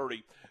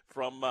 3:30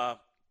 from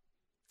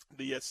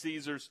the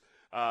Caesars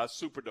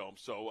Superdome.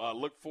 So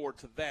look forward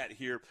to that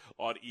here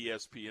on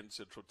ESPN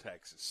Central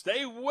Texas.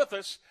 Stay with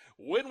us.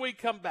 When we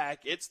come back,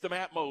 it's the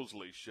Matt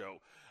Mosley Show.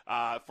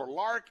 For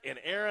Lark and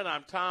Aaron,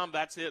 I'm Tom.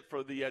 That's it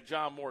for the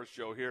John Morris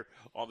Show here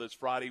on this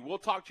Friday. We'll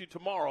talk to you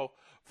tomorrow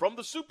from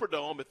the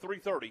Superdome at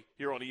 3:30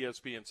 here on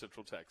ESPN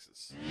Central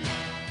Texas.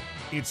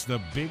 It's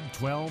the Big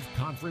 12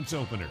 Conference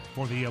Opener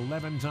for the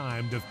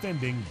 11-time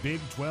defending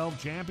Big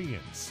 12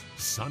 champions.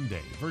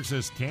 Sunday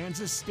versus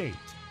Kansas State.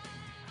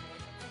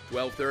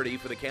 12:30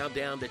 for the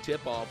countdown to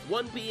tip-off.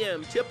 1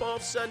 p.m.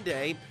 tip-off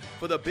Sunday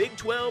for the Big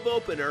 12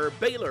 opener,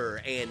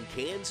 Baylor and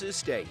Kansas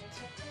State.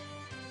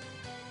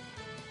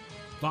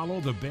 Follow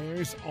the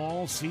Bears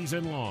all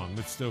season long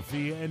with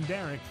Sophia and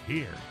Derek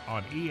here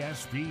on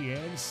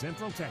ESPN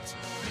Central Texas.